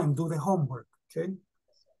go and do the homework, okay?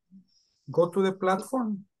 Go to the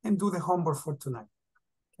platform and do the homework for tonight,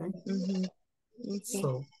 okay? Ujú, ok.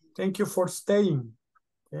 So thank you for staying,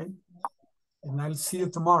 okay? And I'll see you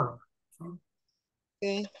tomorrow. Okay?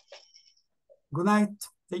 Okay. Good night.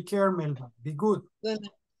 Take care, Melba. Be good. Bueno.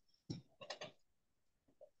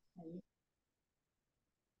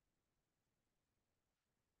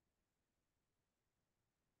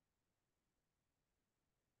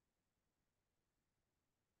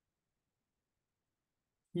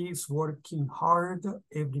 He is working hard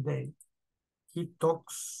every day. He's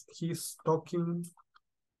talking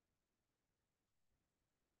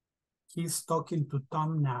to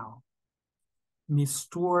Tom now. Miss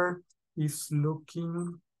Stewart is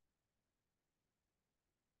looking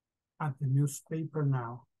at the newspaper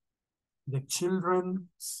now. The children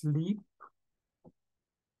sleep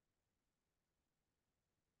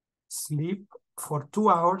for 2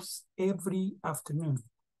 hours every afternoon.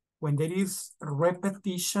 When there is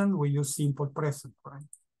repetition, we use simple present, right?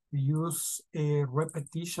 We use a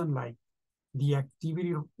repetition like the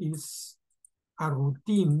activity is a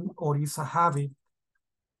routine or is a habit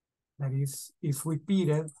that is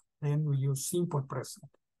repeated, then we use simple present.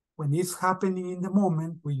 When it's happening in the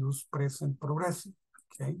moment, we use present progressive,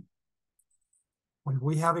 okay? When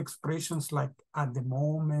we have expressions like at the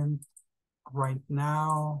moment, right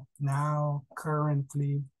now,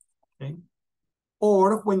 currently, okay?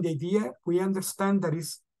 Or when the idea, we understand that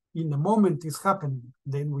is in the moment is happening,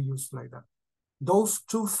 then we use like that. Those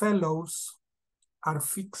two fellows are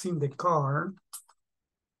fixing the car,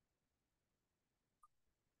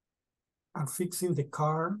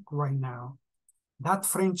 right now. That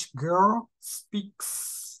French girl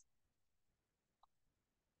speaks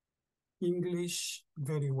English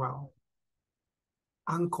very well.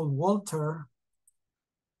 Uncle Walter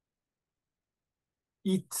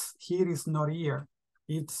eats, here is not here,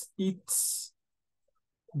 eats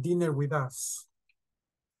dinner with us.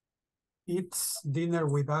 Eats dinner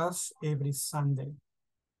with us every Sunday.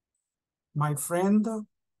 My friend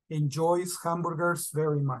enjoys hamburgers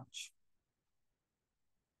very much.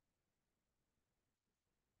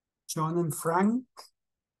 John and Frank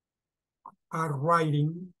are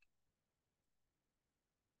writing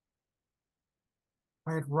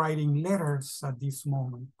letters at this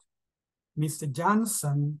moment. Mr.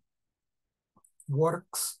 Johnson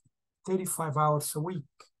works 35 hours a week.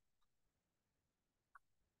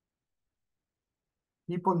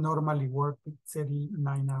 People normally work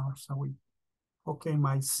 39 hours a week. Okay,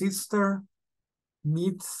 my sister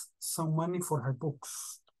needs some money for her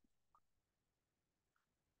books.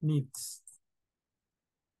 Needs.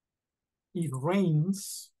 It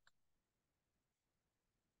rains.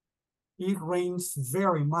 It rains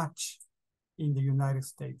very much in the United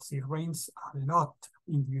States. It rains a lot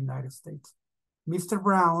in the United States. Mr.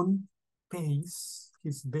 Brown pays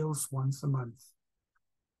his bills once a month.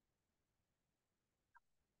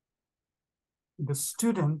 The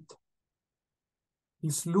student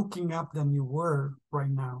is looking up the new word right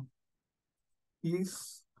now.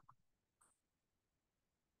 Is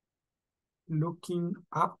looking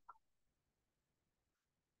up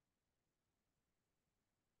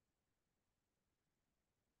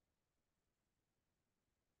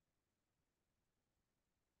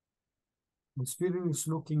the student is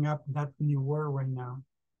looking up that new word right now.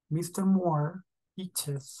 Mr. Moore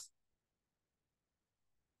teaches.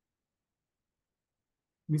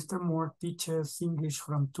 Mr. Moore teaches English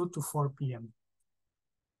from 2 to 4 p.m.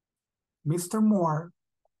 Mr. Moore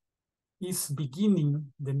is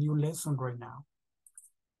beginning the new lesson right now.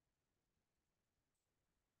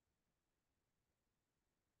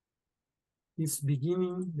 He's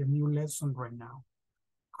beginning the new lesson right now.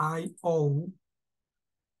 I owe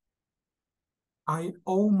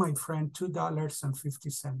my friend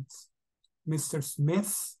 $2.50. Mr.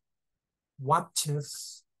 Smith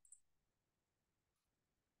watches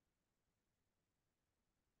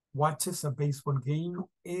a baseball game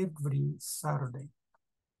every Saturday.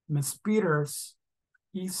 Ms. Peters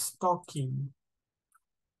is talking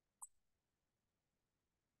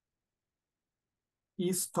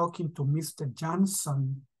to Mr.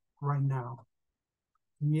 Johnson right now.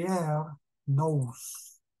 Yeah,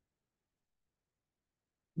 knows,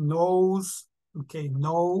 okay,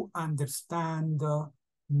 know, understand,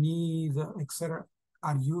 need, etc.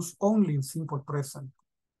 are used only in simple present.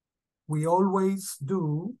 We always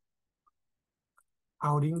do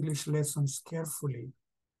our English lessons carefully.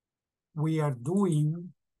 We're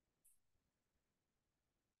doing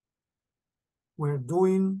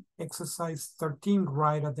exercise 13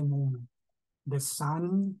 right at the moment. The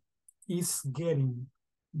sun is getting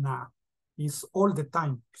now. It's all the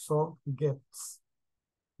time, so gets.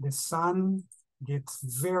 The sun gets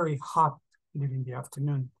very hot during the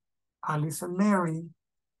afternoon. Alice and Mary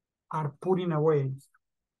are putting away.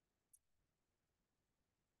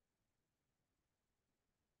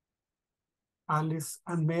 Alice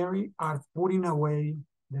and Mary are putting away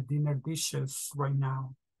the dinner dishes right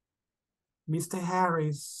now. Mr.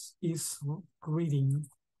 Harris is reading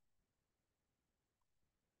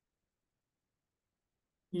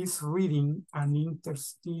an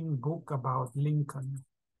interesting book about Lincoln.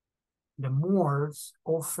 The Moores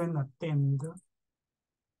often attend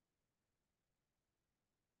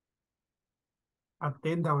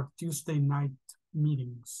our Tuesday night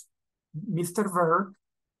meetings. Mr. Berg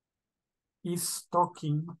is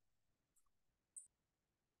talking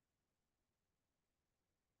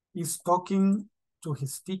to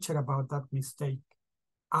his teacher about that mistake.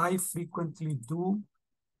 I frequently do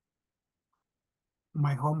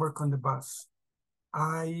my homework on the bus.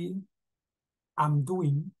 I am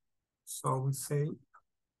doing, so we say,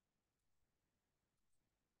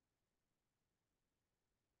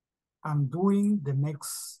 I'm doing the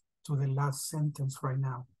next to the last sentence right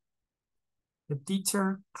now. The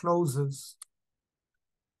teacher closes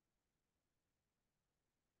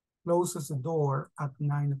the door at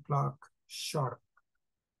 9 o'clock sharp.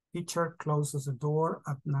 Teacher closes the door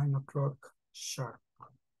at 9 o'clock sharp.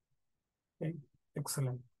 Okay,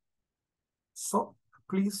 excellent. So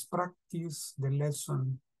please practice the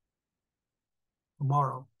lesson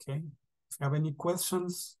tomorrow, okay? If you have any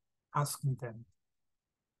questions, ask me then.